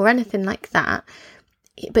guy or anything like that.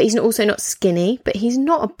 But he's also not skinny, but he's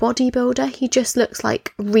not a bodybuilder. He just looks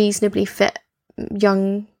like a reasonably fit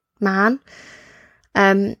young man.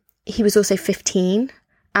 He was also 15.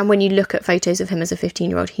 And when you look at photos of him as a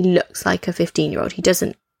 15-year-old, he looks like a 15-year-old. He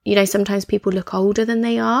doesn't, sometimes people look older than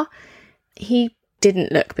they are. He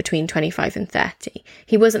didn't look between 25 and 30.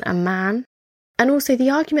 He wasn't a man. And also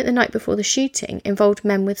the argument the night before the shooting involved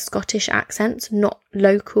men with Scottish accents, not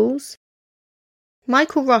locals.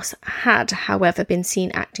 Michael Ross had, however, been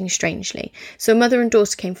seen acting strangely. So a mother and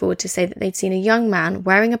daughter came forward to say that they'd seen a young man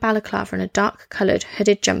wearing a balaclava and a dark-coloured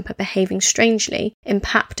hooded jumper behaving strangely in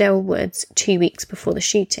Papdale Woods 2 weeks before the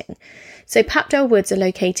shooting. So Papdale Woods are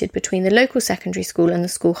located between the local secondary school and the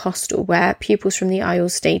school hostel where pupils from the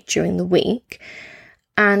Isles stayed during the week.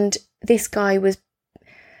 And this guy was,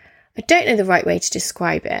 I don't know the right way to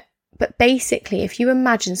describe it, but basically, if you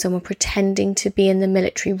imagine someone pretending to be in the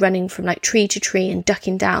military, running from like tree to tree and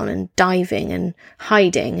ducking down and diving and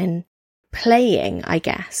hiding and playing, I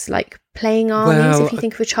guess, like playing armies, if you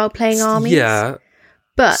think of a child playing armies. Yeah.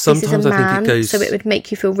 But sometimes this is a man, I think it goes, so it would make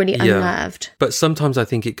you feel really unnerved. But sometimes I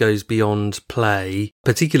think it goes beyond play,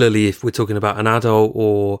 particularly if we're talking about an adult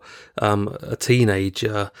or a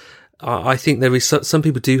teenager. I think there is some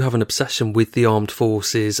people do have an obsession with the armed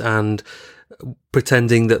forces and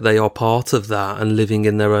pretending that they are part of that and living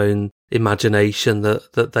in their own imagination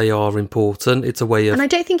that they are important. It's a way of, and I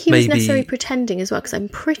don't think he was necessarily pretending as well, because I'm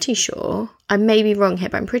pretty sure, I may be wrong here,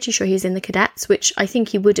 but I'm pretty sure he was in the cadets, which I think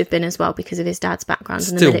he would have been as well because of his dad's background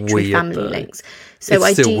and the military family links. So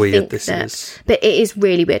I do think that, but it is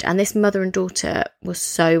really weird. And this mother and daughter was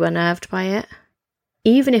so unnerved by it.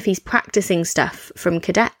 Even if he's practicing stuff from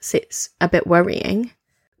cadets, it's a bit worrying.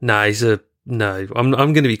 No, I'm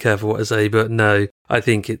going to be careful what I say, but no, I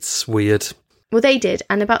think it's weird. Well, they did.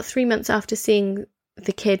 And about 3 months after seeing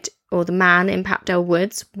the kid or the man in Papdale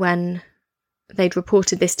Woods, when they'd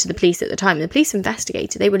reported this to the police at the time, the police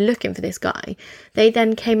investigated, they were looking for this guy. They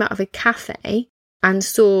then came out of a cafe and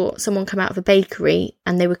saw someone come out of a bakery,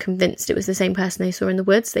 and they were convinced it was the same person they saw in the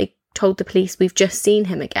woods. They told the police, "We've just seen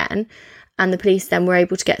him again." And the police then were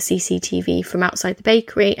able to get CCTV from outside the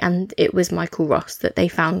bakery, and it was Michael Ross that they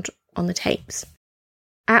found on the tapes.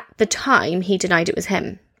 At the time, he denied it was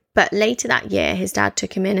him. But later that year, his dad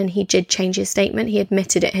took him in and he did change his statement. He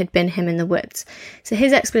admitted it had been him in the woods. So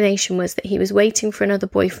his explanation was that he was waiting for another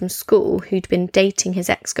boy from school who'd been dating his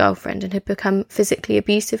ex-girlfriend and had become physically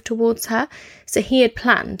abusive towards her. So he had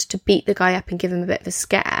planned to beat the guy up and give him a bit of a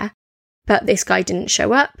scare. But this guy didn't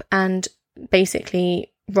show up, and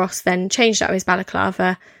basically Ross then changed out his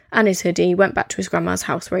balaclava and his hoodie, went back to his grandma's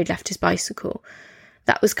house where he'd left his bicycle.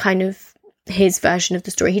 That was kind of his version of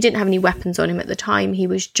the story. He didn't have any weapons on him at the time. He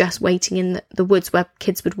was just waiting in the woods where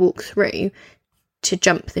kids would walk through to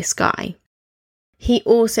jump this guy. He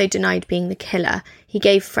also denied being the killer. He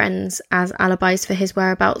gave friends as alibis for his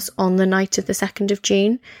whereabouts on the night of the 2nd of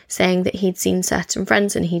June, saying that he'd seen certain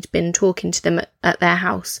friends and he'd been talking to them at their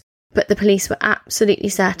house. But the police were absolutely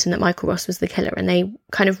certain that Michael Ross was the killer, and they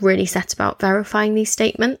kind of really set about verifying these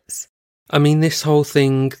statements. I mean, this whole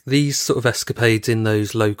thing, these sort of escapades in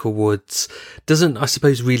those local woods doesn't, I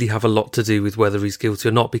suppose, really have a lot to do with whether he's guilty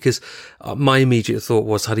or not, because my immediate thought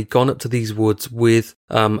was, had he gone up to these woods with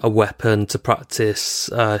a weapon to practice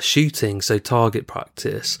shooting, so target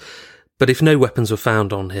practice, but if no weapons were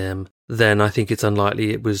found on him, then I think it's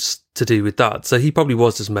unlikely it was to do with that. So he probably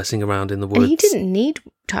was just messing around in the woods. And he didn't need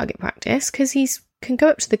target practice because he can go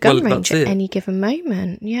up to the gun range at any given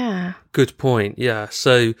moment. Yeah. Good point. Yeah.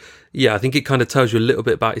 So, yeah, I think it kind of tells you a little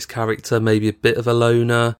bit about his character, maybe a bit of a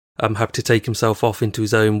loner, happy to take himself off into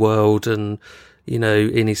his own world and, you know,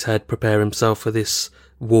 in his head prepare himself for this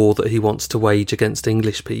war that he wants to wage against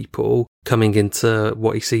English people, coming into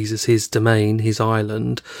what he sees as his domain, his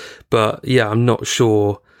island. But yeah, I'm not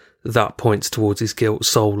sure that points towards his guilt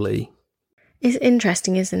solely. It's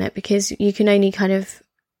interesting, isn't it? Because you can only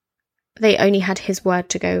they only had his word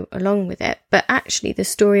to go along with it. But actually, the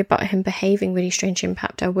story about him behaving really strange in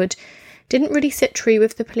Pap Delwood didn't really sit true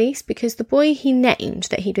with the police, because the boy he named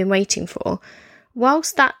that he'd been waiting for,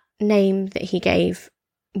 whilst that name that he gave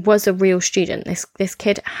was a real student, this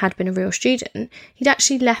kid had been a real student, he'd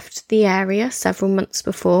actually left the area several months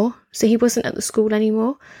before, so he wasn't at the school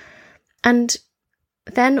anymore. And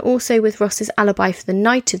then also with Ross's alibi for the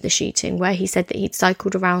night of the shooting, where he said that he'd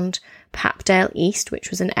cycled around Papdale East, which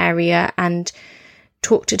was an area, and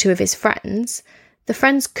talked to two of his friends, the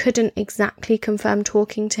friends couldn't exactly confirm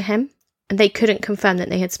talking to him, and they couldn't confirm that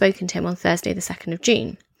they had spoken to him on Thursday the 2nd of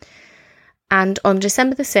June. And on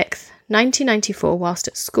December the 6th, 1994, whilst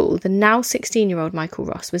at school, the now 16-year-old Michael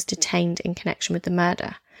Ross was detained in connection with the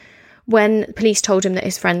murder. When police told him that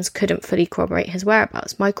his friends couldn't fully corroborate his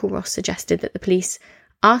whereabouts, Michael Ross suggested that the police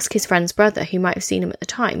ask his friend's brother, who might have seen him at the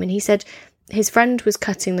time, and he said his friend was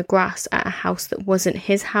cutting the grass at a house that wasn't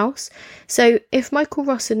his house. So if Michael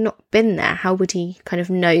Ross had not been there, how would he kind of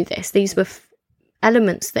know this? These were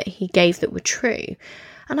elements that he gave that were true.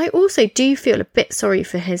 And I also do feel a bit sorry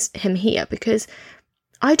for him here, because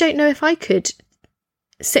I don't know if I could,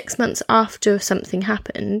 6 months after something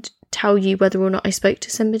happened, tell you whether or not I spoke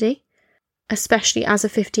to somebody, especially as a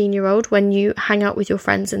 15-year-old, when you hang out with your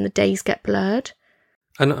friends and the days get blurred.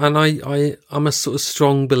 And I'm a sort of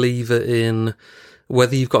strong believer in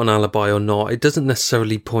whether you've got an alibi or not. It doesn't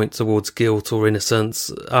necessarily point towards guilt or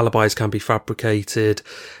innocence. Alibis can be fabricated.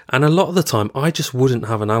 And a lot of the time, I just wouldn't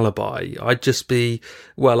have an alibi. I'd just be,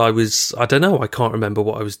 well, I don't know, I can't remember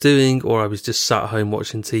what I was doing, or I was just sat at home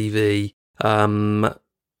watching TV.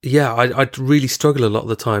 I'd really struggle a lot of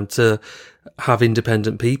the time to have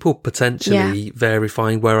independent people potentially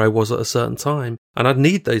verifying where I was at a certain time. And I'd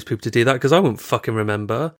need those people to do that, because I wouldn't fucking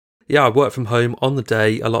remember. Yeah, I work from home on the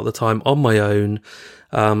day, a lot of the time on my own.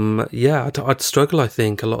 I'd struggle, I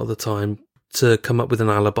think, a lot of the time to come up with an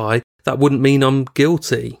alibi. That wouldn't mean I'm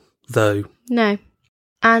guilty, though. No.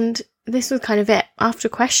 And this was kind of it. After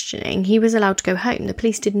questioning, he was allowed to go home. The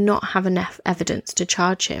police did not have enough evidence to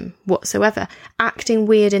charge him whatsoever. Acting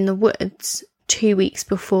weird in the woods 2 weeks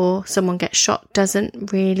before someone gets shot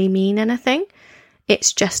doesn't really mean anything.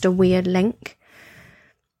 It's just a weird link.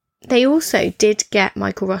 They also did get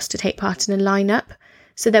Michael Ross to take part in a lineup.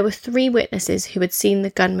 So there were 3 witnesses who had seen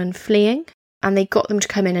the gunman fleeing, and they got them to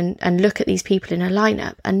come in and look at these people in a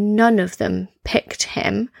lineup, and none of them picked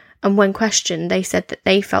him. And when questioned, they said that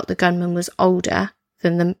they felt the gunman was older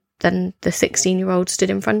than the 16-year-old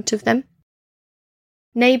stood in front of them.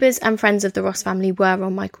 Neighbours and friends of the Ross family were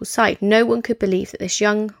on Michael's side. No one could believe that this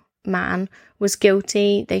young man was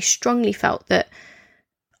guilty. They strongly felt that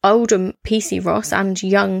older PC Ross and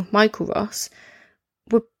young Michael Ross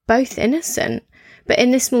were both innocent. But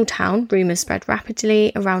in this small town, rumours spread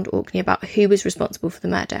rapidly around Orkney about who was responsible for the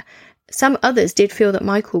murder. Some others did feel that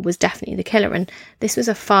Michael was definitely the killer, and this was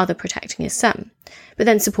a father protecting his son. But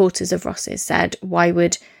then supporters of Ross's said, why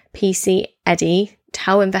would PC Eddie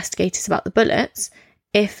tell investigators about the bullets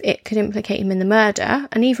if it could implicate him in the murder?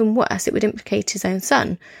 And even worse, it would implicate his own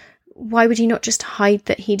son. Why would he not just hide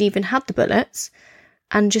that he'd even had the bullets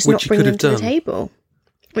and just not bring them to the table?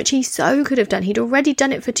 Which he so could have done. He'd already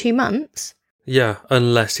done it for 2 months. Yeah,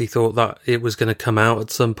 unless he thought that it was going to come out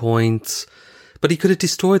at some point. But he could have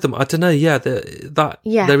destroyed them. I don't know.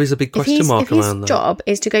 There is a big question mark around that. If his job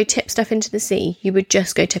is to go tip stuff into the sea, you would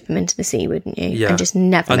just go tip them into the sea, wouldn't you? Yeah. And just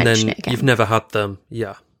never mention it again. You've never had them.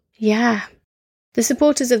 Yeah. Yeah. The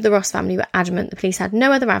supporters of the Ross family were adamant the police had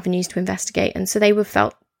no other avenues to investigate, and so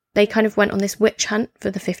they kind of went on this witch hunt for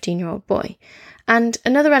the 15-year-old boy. And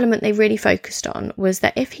another element they really focused on was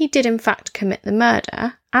that if he did in fact commit the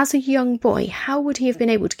murder, as a young boy, how would he have been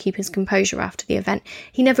able to keep his composure after the event?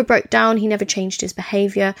 He never broke down, he never changed his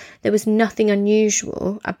behaviour. There was nothing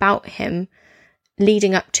unusual about him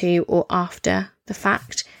leading up to or after the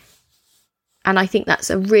fact. And I think that's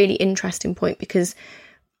a really interesting point, because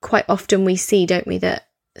quite often we see, don't we, that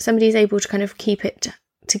somebody's able to kind of keep it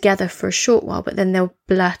together for a short while, but then they'll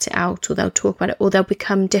blurt it out, or they'll talk about it, or they'll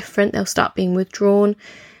become different. They'll start being withdrawn.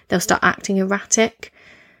 They'll start acting erratic.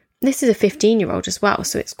 This is a 15-year-old as well,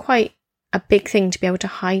 so it's quite a big thing to be able to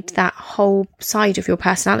hide that whole side of your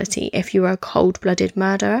personality if you're a cold-blooded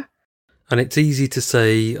murderer. And it's easy to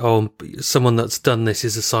say, oh, someone that's done this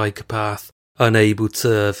is a psychopath, unable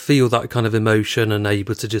to feel that kind of emotion,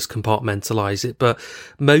 unable to just compartmentalise it. But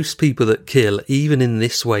most people that kill, even in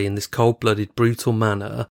this way, in this cold-blooded, brutal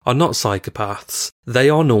manner, are not psychopaths. They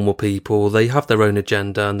are normal people. They have their own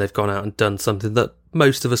agenda, and they've gone out and done something that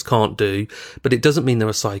most of us can't do, but it doesn't mean they're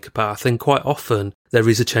a psychopath. And quite often there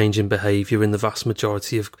is a change in behaviour in the vast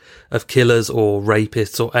majority of killers or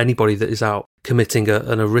rapists or anybody that is out committing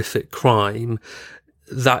an horrific crime.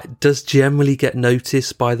 That does generally get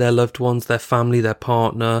noticed by their loved ones, their family, their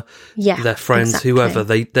partner, their friends, exactly. Whoever.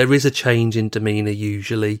 There is a change in demeanour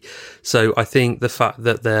usually. So I think the fact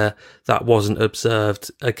that that wasn't observed,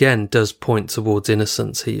 again, does point towards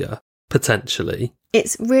innocence here, potentially.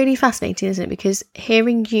 It's really fascinating, isn't it? Because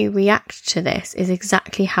hearing you react to this is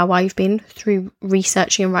exactly how I've been through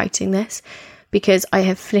researching and writing this, because I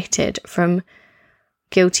have flitted from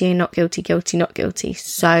guilty and not guilty, guilty, not guilty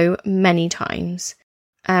so many times.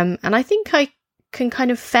 And I think I can kind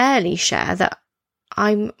of fairly share that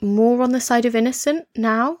I'm more on the side of innocent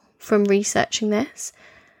now from researching this,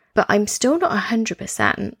 but I'm still not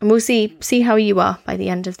 100%. And we'll see how you are by the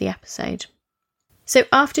end of the episode. So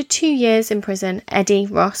after 2 years in prison, Eddie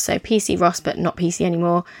Ross, so PC Ross but not PC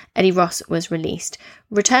anymore, Eddie Ross was released.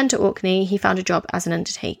 Returned to Orkney, he found a job as an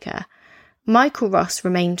undertaker. Michael Ross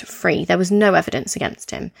remained free. There was no evidence against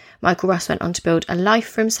him. Michael Ross went on to build a life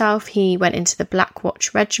for himself. He went into the Black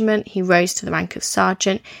Watch Regiment. He rose to the rank of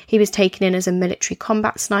sergeant. He was taken in as a military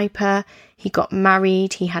combat sniper. He got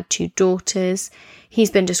married. He had 2 daughters. He's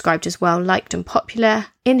been described as well liked and popular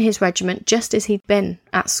in his regiment, just as he'd been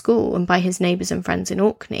at school and by his neighbours and friends in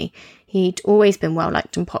Orkney. He'd always been well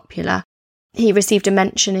liked and popular. He received a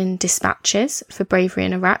mention in Dispatches for bravery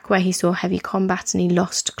in Iraq, where he saw heavy combat and he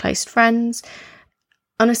lost close friends.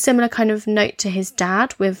 On a similar kind of note to his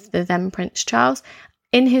dad with the then Prince Charles,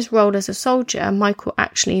 in his role as a soldier, Michael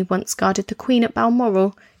actually once guarded the Queen at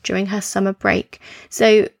Balmoral during her summer break.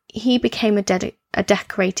 So he became a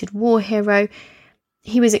decorated war hero.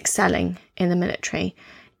 He was excelling in the military.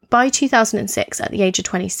 By 2006, at the age of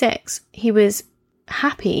 26, he was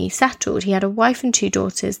happy, settled. He had a wife and 2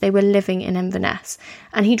 daughters. They were living in Inverness,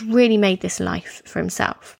 and he'd really made this life for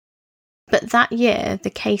himself. But that year, the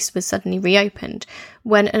case was suddenly reopened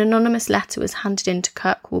when an anonymous letter was handed into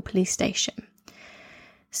Kirkwall Police Station.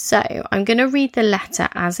 So I'm going to read the letter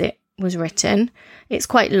as it was written. It's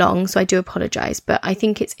quite long, so I do apologise, but I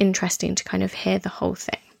think it's interesting to kind of hear the whole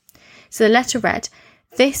thing. So the letter read,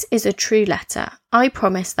 "This is a true letter. I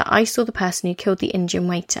promise that I saw the person who killed the Indian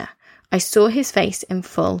waiter. I saw his face in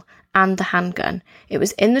full and the handgun. It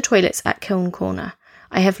was in the toilets at Kiln Corner.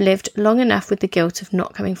 I have lived long enough with the guilt of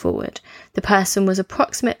not coming forward. The person was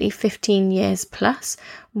approximately 15 years plus,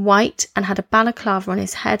 white, and had a balaclava on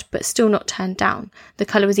his head but still not turned down. The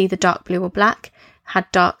colour was either dark blue or black,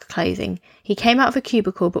 had dark clothing. He came out of a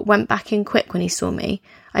cubicle but went back in quick when he saw me.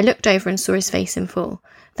 I looked over and saw his face in full.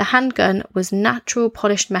 The handgun was natural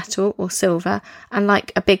polished metal or silver and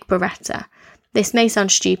like a big Beretta. This may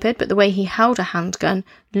sound stupid, but the way he held a handgun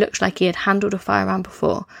looked like he had handled a firearm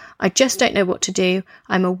before. I just don't know what to do.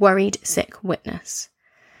 I'm a worried, sick witness."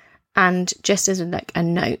 And just as a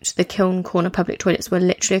note, the Kiln Corner public toilets were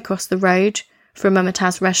literally across the road from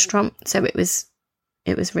Mumtaz restaurant, so it was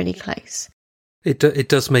really close. It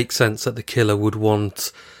does make sense that the killer would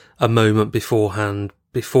want a moment beforehand,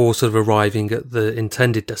 before sort of arriving at the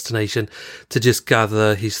intended destination, to just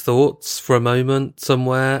gather his thoughts for a moment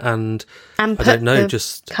somewhere and I don't know,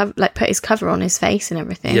 put his cover on his face and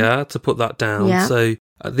everything. Yeah, to put that down. Yeah. So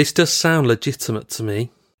this does sound legitimate to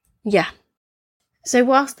me. Yeah. So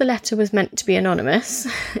whilst the letter was meant to be anonymous,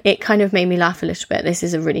 it kind of made me laugh a little bit. This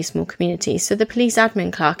is a really small community. So the police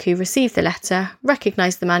admin clerk who received the letter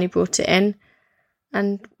recognised the man who brought it in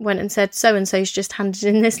and went and said, so-and-so's just handed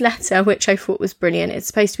in this letter, which I thought was brilliant. It's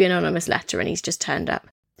supposed to be an anonymous letter and he's just turned up.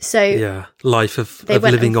 So yeah, life of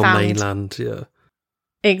living on mainland, yeah.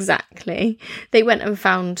 Exactly. They went and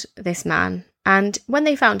found this man. And when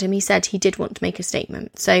they found him, he said he did want to make a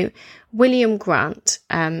statement. So William Grant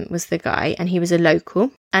was the guy, and he was a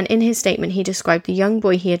local. And in his statement, he described the young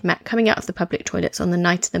boy he had met coming out of the public toilets on the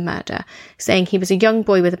night of the murder, saying he was a young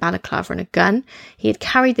boy with a balaclava and a gun. He had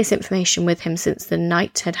carried this information with him since the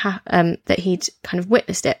night that he'd kind of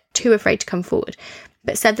witnessed it, too afraid to come forward.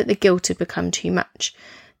 but said that the guilt had become too much.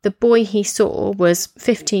 The boy he saw was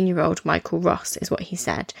 15-year-old Michael Ross, is what he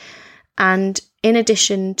said. And in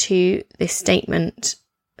addition to this statement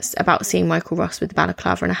about seeing Michael Ross with the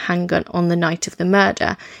balaclava and a handgun on the night of the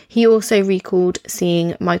murder, he also recalled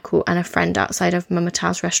seeing Michael and a friend outside of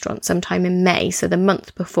Mumtaz restaurant sometime in May, so the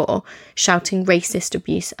month before, shouting racist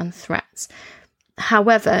abuse and threats.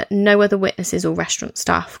 However, no other witnesses or restaurant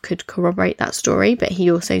staff could corroborate that story, but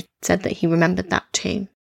he also said that he remembered that too.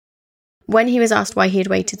 When he was asked why he had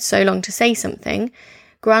waited so long to say something,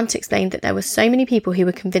 Grant explained that there were so many people who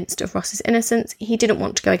were convinced of Ross's innocence, he didn't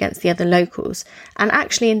want to go against the other locals. And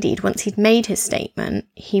actually, indeed, once he'd made his statement,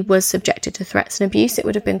 he was subjected to threats and abuse. It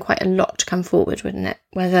would have been quite a lot to come forward, wouldn't it?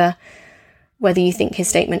 Whether you think his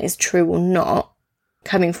statement is true or not,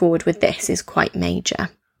 coming forward with this is quite major.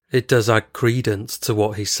 It does add credence to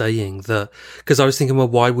what he's saying, because I was thinking, well,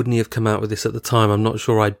 why wouldn't he have come out with this at the time? I'm not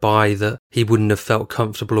sure I'd buy that he wouldn't have felt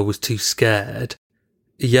comfortable or was too scared.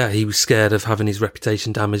 Yeah, he was scared of having his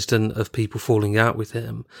reputation damaged and of people falling out with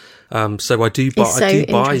him. So I do buy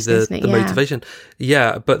the motivation.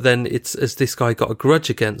 Yeah, but then has this guy got a grudge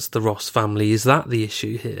against the Ross family? Is that the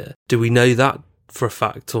issue here? Do we know that for a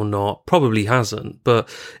fact or not? Probably hasn't, but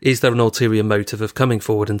is there an ulterior motive of coming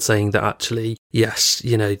forward and saying that actually, yes,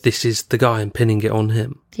 this is the guy and pinning it on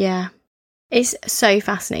him? Yeah, it's so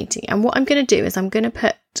fascinating. And what I'm going to do is I'm going to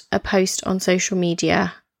put a post on social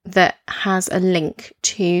media that has a link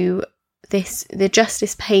to the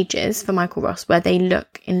justice pages for Michael Ross, where they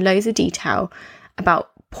look in loads of detail about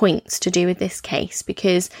points to do with this case,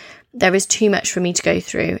 because there is too much for me to go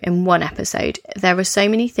through in one episode. There are so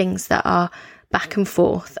many things that are back and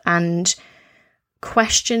forth and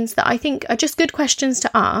questions that I think are just good questions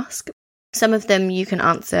to ask. Some of them you can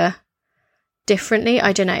answer differently.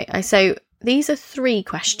 I don't know. So these are 3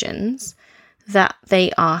 questions that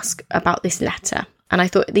they ask about this letter. And I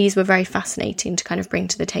thought these were very fascinating to kind of bring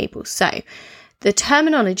to the table. So the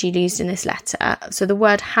terminology used in this letter, so the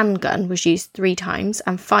word handgun was used 3 times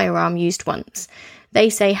and firearm used once. They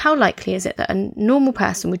say, how likely is it that a normal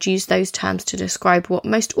person would use those terms to describe what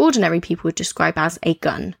most ordinary people would describe as a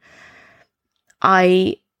gun?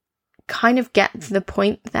 I kind of get the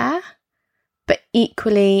point there, but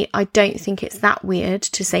equally, I don't think it's that weird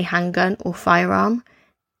to say handgun or firearm.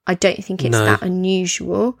 I don't think it's that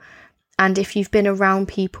unusual. And if you've been around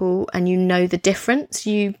people and you know the difference,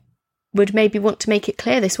 you would maybe want to make it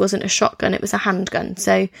clear this wasn't a shotgun, it was a handgun.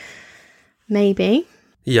 So maybe.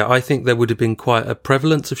 Yeah, I think there would have been quite a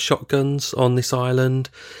prevalence of shotguns on this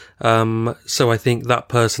island. So I think that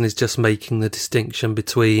person is just making the distinction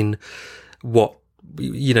between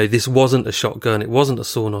this wasn't a shotgun, it wasn't a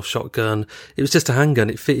sawn-off shotgun, it was just a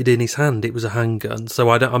handgun, it fitted in his hand, it was a handgun.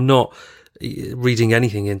 So I'm not reading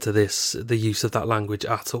anything into the use of that language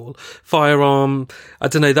at all. Firearm, I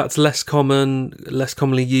don't know, that's less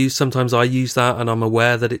commonly used. Sometimes I use that and I'm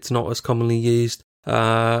aware that it's not as commonly used.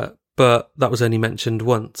 But that was only mentioned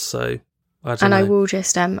once, so I don't know. I will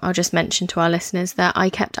just I'll just mention to our listeners that I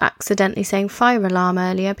kept accidentally saying fire alarm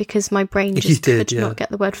earlier because my brain just could not get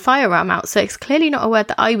the word firearm out. So it's clearly not a word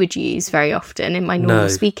that I would use very often in my normal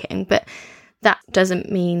speaking, but that doesn't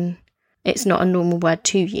mean it's not a normal word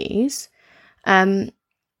to use. During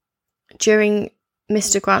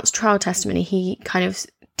Mr. Grant's trial testimony, he kind of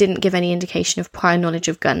didn't give any indication of prior knowledge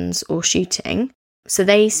of guns or shooting. So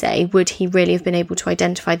they say, would he really have been able to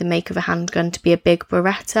identify the make of a handgun to be a big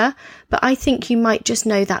Beretta? But I think you might just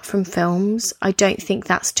know that from films. I don't think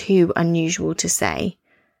that's too unusual to say.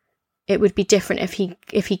 It would be different if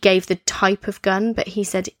he gave the type of gun, but he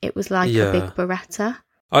said it was like a big Beretta.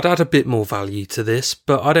 I'd add a bit more value to this,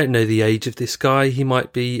 but I don't know the age of this guy. He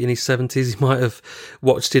might be in his 70s. He might have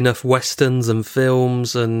watched enough westerns and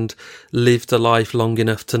films and lived a life long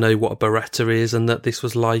enough to know what a Beretta is and that this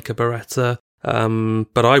was like a Beretta.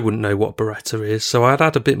 But I wouldn't know what Beretta is, so I'd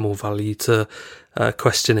add a bit more value to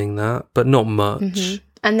questioning that, but not much. Mm-hmm.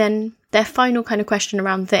 And then their final kind of question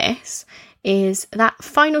around this is that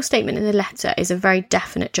final statement in the letter is a very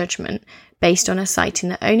definite judgment based on a sighting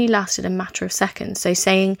that only lasted a matter of seconds. So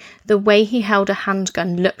saying the way he held a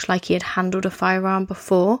handgun looked like he had handled a firearm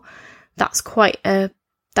before, that's quite a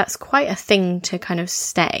thing to kind of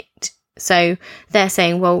state. So they're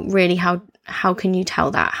saying, well, really, how can you tell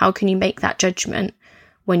that? How can you make that judgment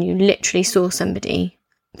when you literally saw somebody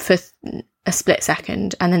for a split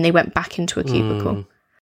second and then they went back into a cubicle?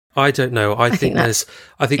 I don't know. I think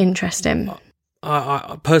interesting.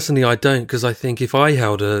 I personally, I don't, because I think if I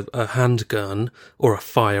held a handgun or a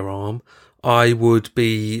firearm, I would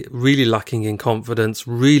be really lacking in confidence,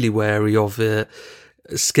 really wary of it,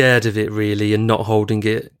 scared of it really and not holding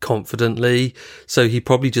it confidently. So he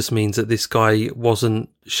probably just means that this guy wasn't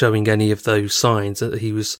showing any of those signs, that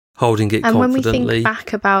he was holding it confidently. And when we think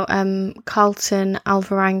back about Carlton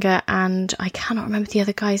Alvarenga and I cannot remember the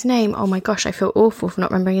other guy's name. Oh my gosh, I feel awful for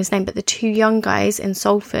not remembering his name. But the two young guys in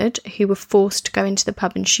Salford who were forced to go into the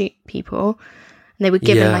pub and shoot people. And they were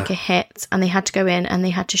given like a hit and they had to go in and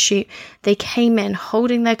they had to shoot. They came in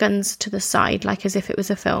holding their guns to the side, like as if it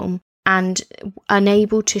was a film, and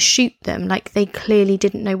unable to shoot them. Like they clearly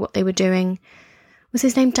didn't know what they were doing. Was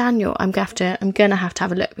his name Daniel? I'm gonna have to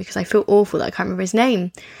have a look because I feel awful that I can't remember his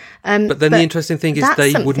name. But then the interesting thing is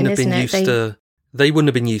they wouldn't have been used to. They wouldn't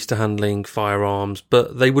have been used to handling firearms,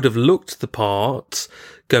 but they would have looked the part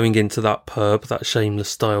going into that pub, that Shameless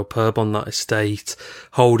style pub on that estate,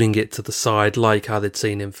 holding it to the side like how they'd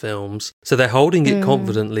seen in films. So they're holding it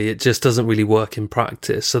confidently. It just doesn't really work in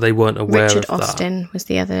practice. So they weren't aware of that. Richard Austin was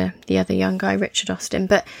the other young guy, Richard Austin.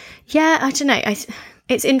 But yeah, I don't know.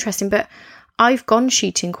 It's interesting, but I've gone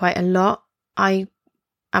shooting quite a lot.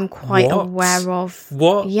 I'm quite aware of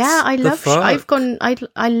what. Yeah, I love.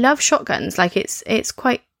 I love shotguns. Like it's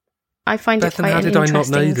quite. I find it quite an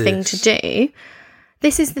interesting thing to do.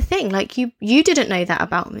 This is the thing. Like you didn't know that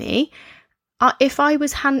about me. If I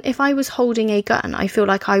was holding a gun, I feel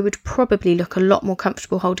like I would probably look a lot more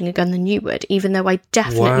comfortable holding a gun than you would. Even though I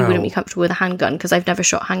definitely wouldn't be comfortable with a handgun because I've never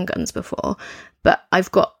shot handguns before. But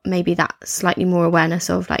I've got maybe that slightly more awareness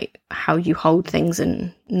of like how you hold things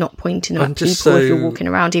and not pointing them at people if you're walking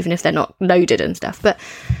around, even if they're not loaded and stuff. But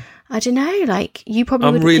I don't know, like you probably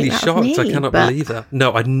I'm wouldn't really think that shocked. of me, I cannot believe that.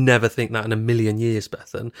 No, I'd never think that in a million years,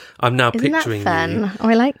 Bethan. I'm now picturing that fun? you. Oh,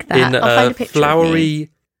 I like that. In I'll find a picture of me.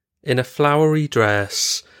 In a flowery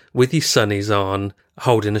dress with your sunnies on,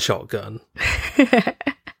 holding a shotgun.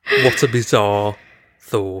 What a bizarre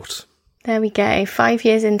thought. There we go. 5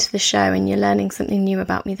 years into the show and you're learning something new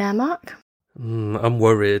about me there, Mark. I'm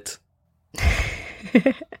worried.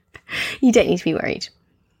 You don't need to be worried.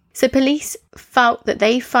 So police felt that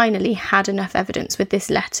they finally had enough evidence with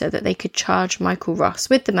this letter that they could charge Michael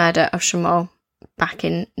Ross with the murder of Shamal back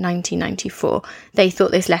in 1994. They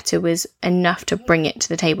thought this letter was enough to bring it to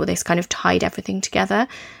the table. This kind of tied everything together.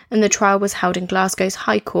 And the trial was held in Glasgow's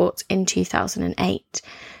High Court in 2008.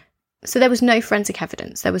 So there was no forensic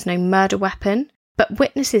evidence. There was no murder weapon. But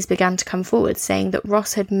witnesses began to come forward saying that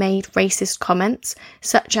Ross had made racist comments,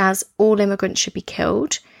 such as all immigrants should be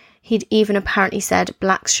killed. He'd even apparently said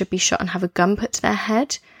blacks should be shot and have a gun put to their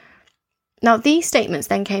head. Now, these statements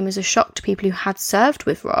then came as a shock to people who had served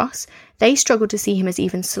with Ross. They struggled to see him as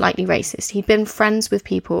even slightly racist. He'd been friends with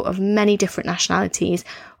people of many different nationalities.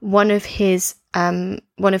 One of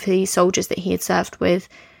the soldiers that he had served with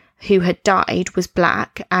who had died was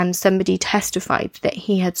black, and somebody testified that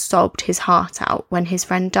he had sobbed his heart out when his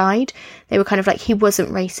friend died. They were kind of like, he wasn't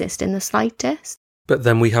racist in the slightest. But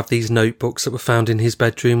then we have these notebooks that were found in his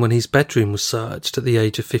bedroom when his bedroom was searched at the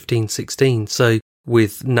age of 15, 16. So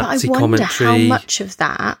with Nazi commentary. I wonder how much of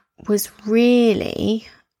that was really,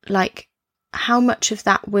 like, how much of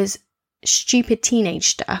that was stupid teenage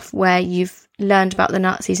stuff where you've learned about the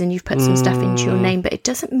Nazis and you've put some stuff into your name, but it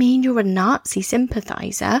doesn't mean you're a Nazi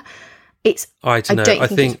sympathiser. I don't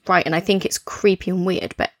think it's right, and I think it's creepy and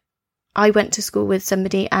weird, but I went to school with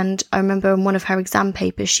somebody and I remember in one of her exam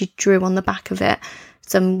papers she drew on the back of it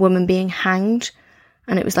some woman being hanged,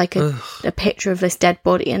 and it was like a picture of this dead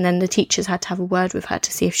body, and then the teachers had to have a word with her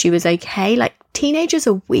to see if she was okay. Like, teenagers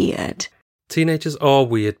are weird. Teenagers are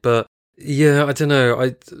weird, but yeah, I don't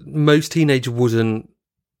know. Most teenagers wouldn't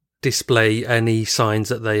display any signs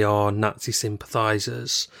that they are Nazi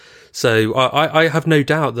sympathisers. So I have no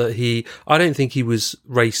doubt that I don't think he was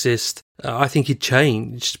racist. I think he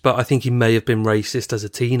changed, but I think he may have been racist as a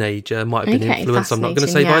teenager, might have been influenced. I'm not going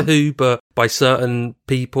to say by who, but by certain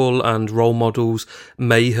people and role models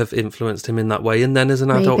may have influenced him in that way. And then as an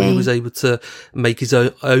adult, he was able to make his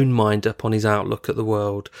own mind up on his outlook at the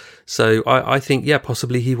world. So I think, yeah,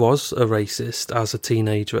 possibly he was a racist as a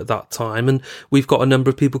teenager at that time. And we've got a number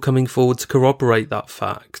of people coming forward to corroborate that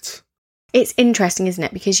fact. It's interesting, isn't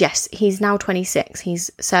it? Because yes, he's now 26.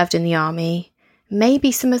 He's served in the army. Maybe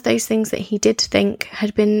some of those things that he did think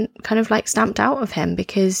had been kind of like stamped out of him,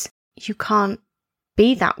 because you can't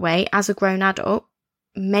be that way as a grown adult.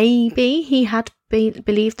 Maybe he had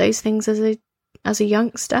believed those things as a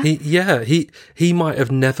youngster. He might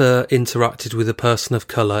have never interacted with a person of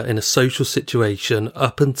colour in a social situation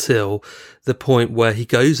up until the point where he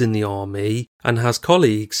goes in the army and has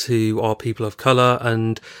colleagues who are people of colour,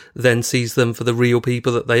 and then sees them for the real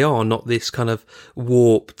people that they are, not this kind of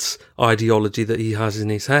warped ideology that he has in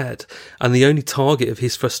his head. And the only target of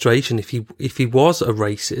his frustration, if he was a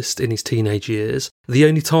racist in his teenage years, the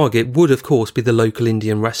only target would of course be the local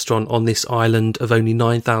Indian restaurant on this island of only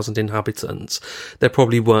 9,000 inhabitants. There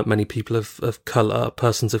probably weren't many people of colour,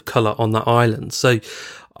 persons of colour on that island. So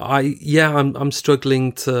I'm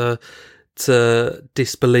struggling to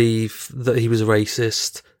disbelieve that he was a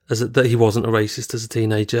racist, that he wasn't a racist as a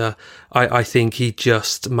teenager. I think he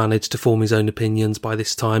just managed to form his own opinions by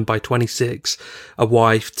this time. By 26, a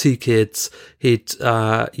wife, 2 kids, he'd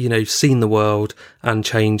seen the world and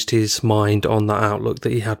changed his mind on that outlook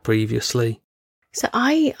that he had previously. So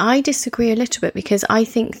I disagree a little bit, because I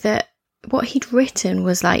think that what he'd written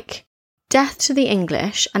was like, death to the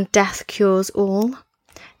English and death cures all.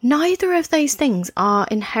 Neither of those things are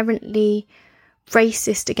inherently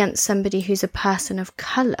racist against somebody who's a person of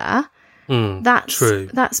colour. That's true.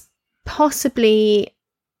 That's possibly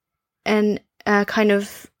kind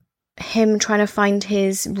of him trying to find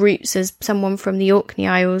his roots as someone from the Orkney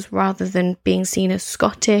Isles rather than being seen as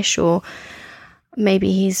Scottish, or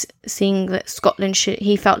maybe he's seeing that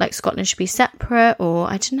he felt like Scotland should be separate, or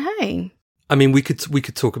I don't know. I mean, we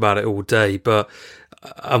could talk about it all day, but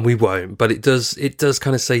and we won't. But it does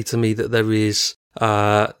kind of say to me that there is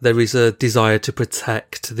a desire to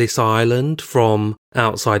protect this island from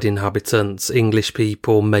outside inhabitants, English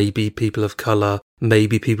people, maybe people of colour,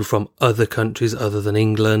 maybe people from other countries other than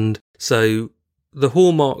England. So the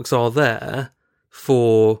hallmarks are there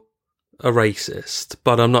for a racist,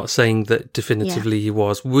 but I'm not saying that definitively he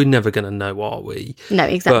was. We're never going to know, are we? No,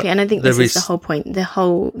 exactly. But and I think this is the whole point.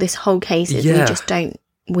 This whole case is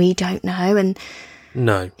we don't know, and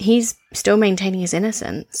no, he's still maintaining his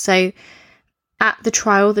innocence. So at the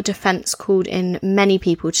trial, the defence called in many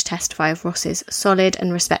people to testify of Ross's solid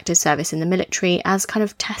and respected service in the military as kind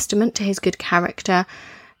of testament to his good character.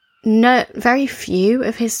 No, very few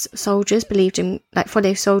of his soldiers believed him,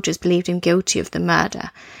 fellow soldiers believed him guilty of the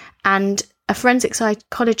murder. And a forensic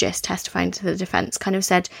psychologist testifying to the defence kind of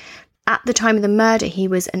said, at the time of the murder, he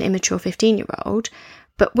was an immature 15-year-old,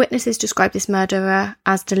 but witnesses described this murderer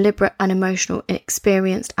as deliberate, unemotional,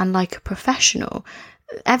 inexperienced, and like a professional.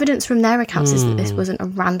 Evidence from their accounts is that this wasn't a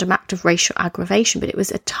random act of racial aggravation, but it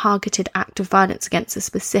was a targeted act of violence against a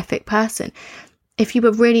specific person. If you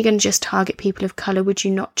were really going to just target people of colour, would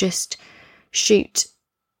you not just shoot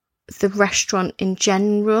the restaurant in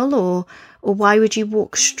general, or why would you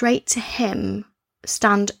walk straight to him,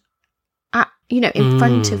 stand in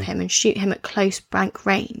front of him and shoot him at close blank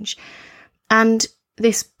range? And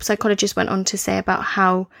this psychologist went on to say about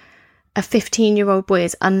how a 15-year-old boy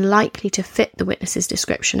is unlikely to fit the witness's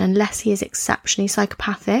description unless he is exceptionally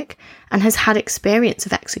psychopathic and has had experience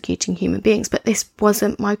of executing human beings. But this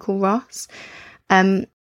wasn't Michael Ross.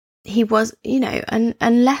 He was,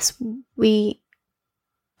 unless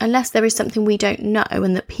there is something we don't know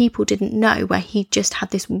and that people didn't know, where he just had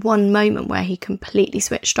this one moment where he completely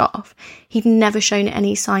switched off, he'd never shown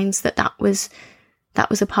any signs that was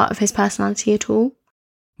a part of his personality at all.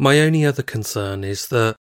 My only other concern is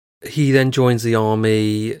that he then joins the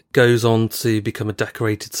army, goes on to become a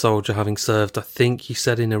decorated soldier, having served, I think you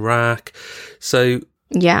said, in Iraq. So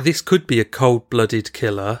this could be a cold-blooded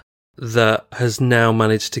killer that has now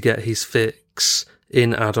managed to get his fix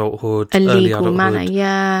in adulthood, early adulthood,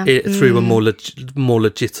 manner, through a more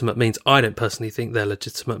legitimate means. I don't personally think they're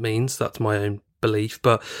legitimate means. That's my own belief,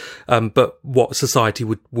 but what society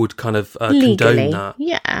would kind of condone that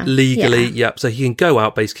legally. So he can go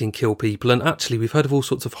out basically and kill people. And actually, we've heard of all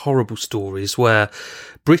sorts of horrible stories where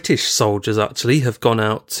British soldiers actually have gone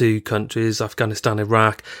out to countries, Afghanistan,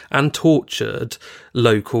 Iraq, and tortured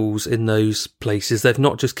locals in those places. They've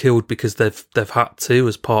not just killed because they've had to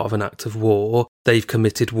as part of an act of war. They've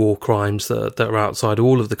committed war crimes that are outside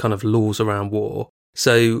all of the kind of laws around war.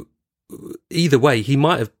 So either way, he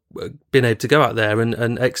might have been able to go out there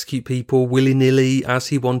and execute people willy-nilly as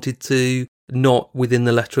he wanted to, not within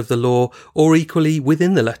the letter of the law, or equally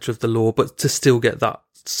within the letter of the law, but to still get that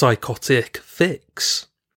psychotic fix.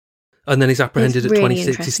 And then he's apprehended at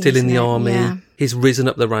 26. He's still in the army. Yeah. He's risen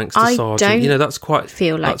up the ranks to sergeant. That's quite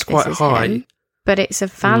high. Him, but it's a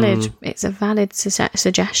valid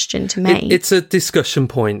suggestion to make. It's a discussion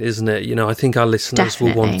point, isn't it? I think our listeners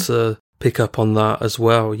will want to pick up on that as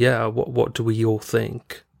well. Yeah, what do we all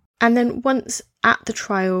think? And then once at the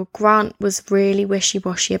trial, Grant was really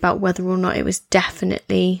wishy-washy about whether or not it was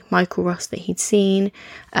definitely Michael Ross that he'd seen.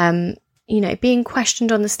 Being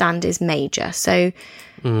questioned on the stand is major. So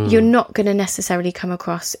you're not going to necessarily come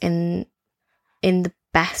across in the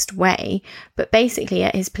best way. But basically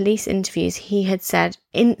at his police interviews, he had said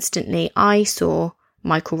instantly, I saw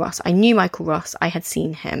Michael Ross. I knew Michael Ross. I had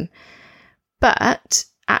seen him. But at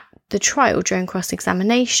the trial during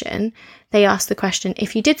cross-examination, they asked the question,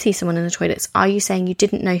 if you did see someone in the toilets, are you saying you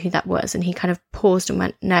didn't know who that was? And he kind of paused and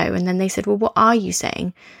went, no. And then they said, well, what are you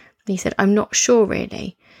saying? And he said, I'm not sure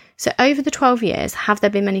really. So over the 12 years, have there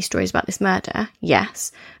been many stories about this murder?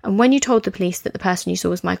 Yes. And when you told the police that the person you saw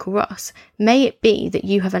was Michael Ross, may it be that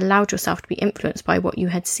you have allowed yourself to be influenced by what you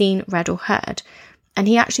had seen, read or heard? And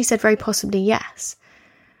he actually said very possibly yes.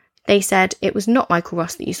 They said, it was not Michael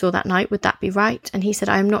Ross that you saw that night. Would that be right? And he said,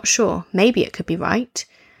 I am not sure. Maybe it could be right.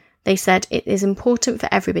 They said, it is important for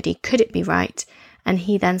everybody. Could it be right? And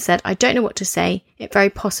he then said, I don't know what to say. It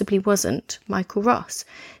very possibly wasn't Michael Ross.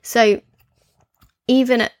 So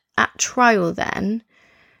even at trial then,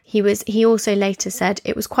 he also later said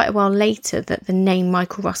it was quite a while later that the name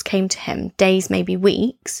Michael Ross came to him, days, maybe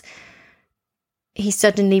weeks. He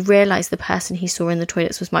suddenly realised the person he saw in the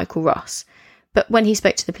toilets was Michael Ross. But when he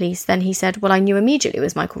spoke to the police, then he said, well, I knew immediately it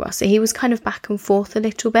was Michael Ross. So he was kind of back and forth a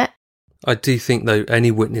little bit. I do think, though, any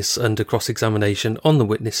witness under cross-examination on the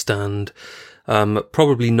witness stand,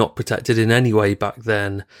 probably not protected in any way back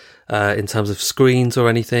then in terms of screens or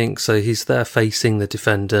anything. So he's there facing the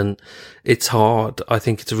defendant. It's hard. I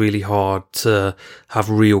think it's really hard to have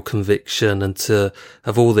real conviction and to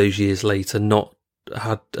have all those years later not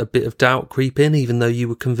had a bit of doubt creep in, even though you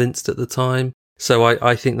were convinced at the time. So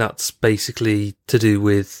I think that's basically to do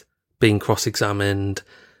with being cross-examined.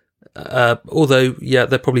 Although, yeah,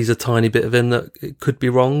 there probably is a tiny bit of him that it could be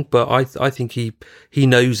wrong, but I think he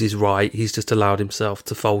knows he's right. He's just allowed himself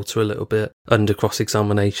to falter a little bit under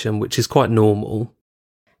cross-examination, which is quite normal.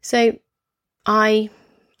 So I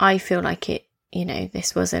feel like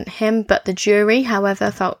this wasn't him, but the jury, however,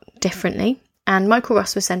 felt differently. And Michael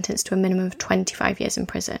Ross was sentenced to a minimum of 25 years in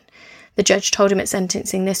prison. The judge told him at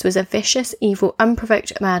sentencing this was a vicious, evil,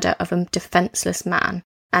 unprovoked murder of a defenceless man.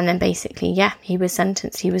 And then basically, yeah, he was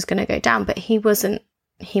sentenced. He was going to go down, but he wasn't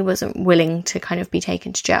willing to kind of be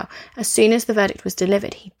taken to jail. As soon as the verdict was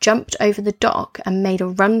delivered, he jumped over the dock and made a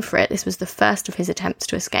run for it. This was the first of his attempts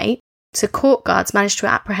to escape. So court guards managed to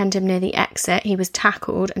apprehend him near the exit. He was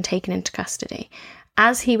tackled and taken into custody.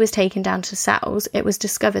 As he was taken down to cells, it was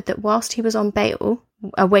discovered that whilst he was on bail,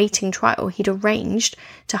 awaiting trial, he'd arranged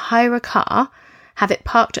to hire a car, have it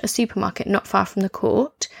parked at a supermarket not far from the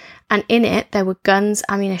court, and in it there were guns,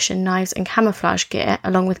 ammunition, knives and camouflage gear,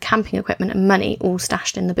 along with camping equipment and money, all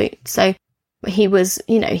stashed in the boot. So he was,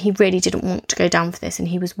 he really didn't want to go down for this and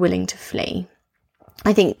he was willing to flee.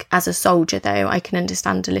 I think as a soldier, though, I can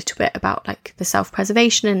understand a little bit about like the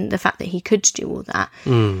self-preservation and the fact that he could do all that.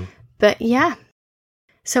 But yeah.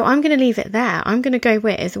 So I'm going to leave it there. I'm going to go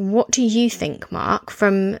with, what do you think, Mark,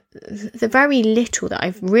 from the very little that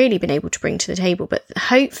I've really been able to bring to the table, but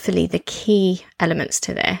hopefully the key elements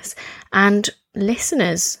to this. And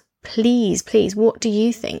listeners, please, what do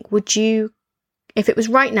you think? Would you, if it was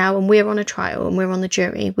right now and we're on a trial and we're on the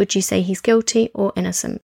jury, would you say he's guilty or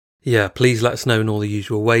innocent? Yeah, please let us know in all the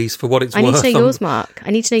usual ways. For what it's worth. I need to know yours, Mark.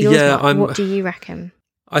 I need to know yours, Mark. What do you reckon?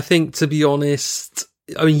 I think, to be honest,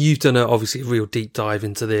 I mean, you've done obviously a real deep dive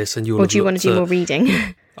into this, and or do you want to do more reading?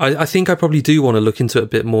 I think I probably do want to look into it a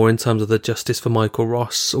bit more in terms of the Justice for Michael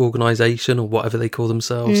Ross organisation, or whatever they call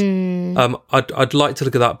themselves. I'd like to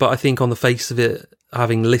look at that, but I think on the face of it,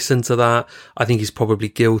 having listened to that, I think he's probably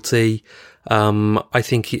guilty. I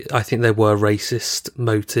think there were racist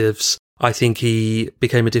motives. I think he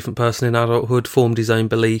became a different person in adulthood, formed his own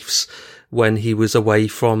beliefs when he was away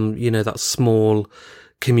from, that small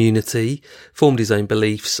community, formed his own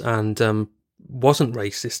beliefs and wasn't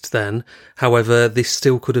racist then. However, this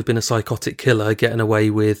still could have been a psychotic killer getting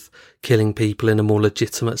away with killing people in a more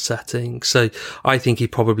legitimate setting. So I think he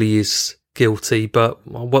probably is guilty, but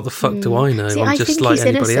what the fuck do I know? See, I'm just like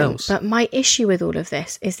anybody else. But my issue with all of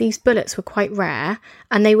this is these bullets were quite rare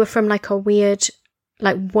and they were from like a weird,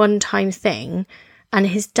 like one-time thing, and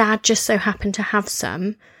his dad just so happened to have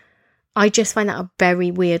some. I just find that a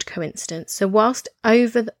very weird coincidence. So whilst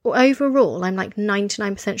overall, I'm like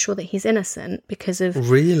 99% sure that he's innocent because of...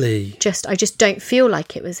 Really? I just don't feel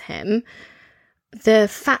like it was him. The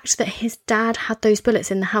fact that his dad had those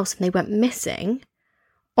bullets in the house and they went missing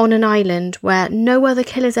on an island where no other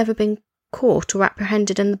killer's ever been caught or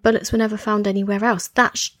apprehended and the bullets were never found anywhere else,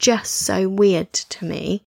 that's just so weird to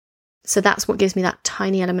me. So that's what gives me that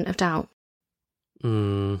tiny element of doubt.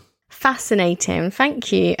 Fascinating.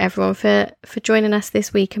 Thank you, everyone, for joining us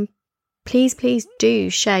this week. And please do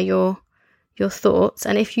share your thoughts.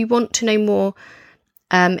 And if you want to know more,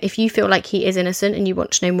 if you feel like he is innocent and you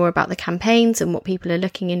want to know more about the campaigns and what people are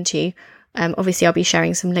looking into, Obviously, I'll be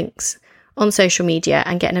sharing some links on social media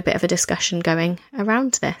and getting a bit of a discussion going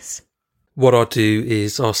around this. What I'll do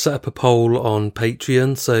is I'll set up a poll on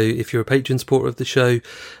Patreon. So if you're a Patreon supporter of the show,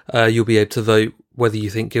 you'll be able to vote whether you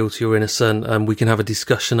think guilty or innocent, and we can have a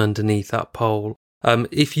discussion underneath that poll.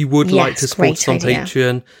 If you would like to support us on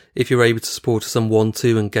Patreon, if you're able to support us and want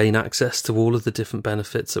to and gain access to all of the different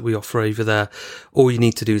benefits that we offer over there, all you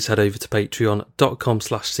need to do is head over to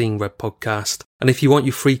patreon.com/seeingredpodcast. And if you want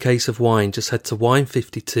your free case of wine, just head to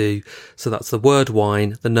Wine52. So that's the word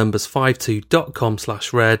wine, the numbers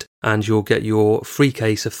 52.com/red, and you'll get your free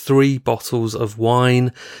case of 3 bottles of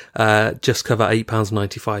wine. Just cover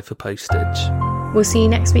 £8.95 for postage. We'll see you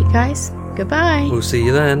next week, guys. Goodbye. We'll see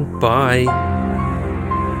you then. Bye.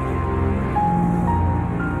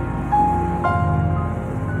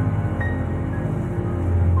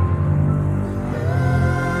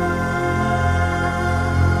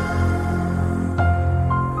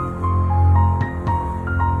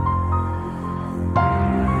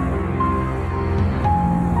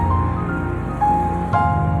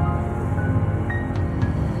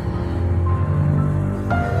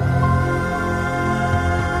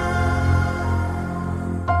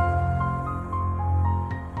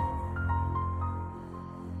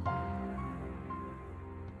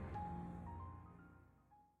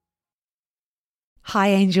 Hi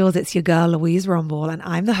angels, it's your girl Louise Rumble and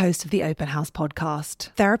I'm the host of the Open House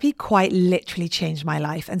podcast. Therapy quite literally changed my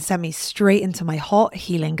life and sent me straight into my hot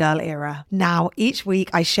healing girl era. Now, each week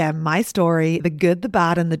I share my story, the good, the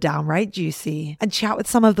bad and the downright juicy, and chat with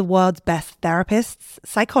some of the world's best therapists,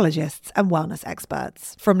 psychologists and wellness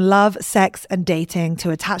experts. From love, sex and dating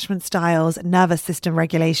to attachment styles, nervous system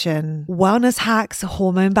regulation, wellness hacks,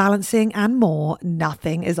 hormone balancing and more,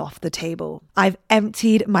 nothing is off the table. I've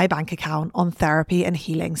emptied my bank account on therapy and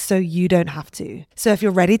healing so you don't have to. So if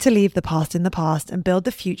you're ready to leave the past in the past and build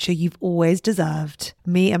the future you've always deserved,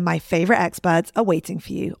 me and my favorite experts are waiting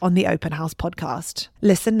for you on the Open House podcast.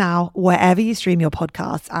 Listen now wherever you stream your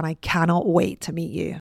podcasts, and I cannot wait to meet you.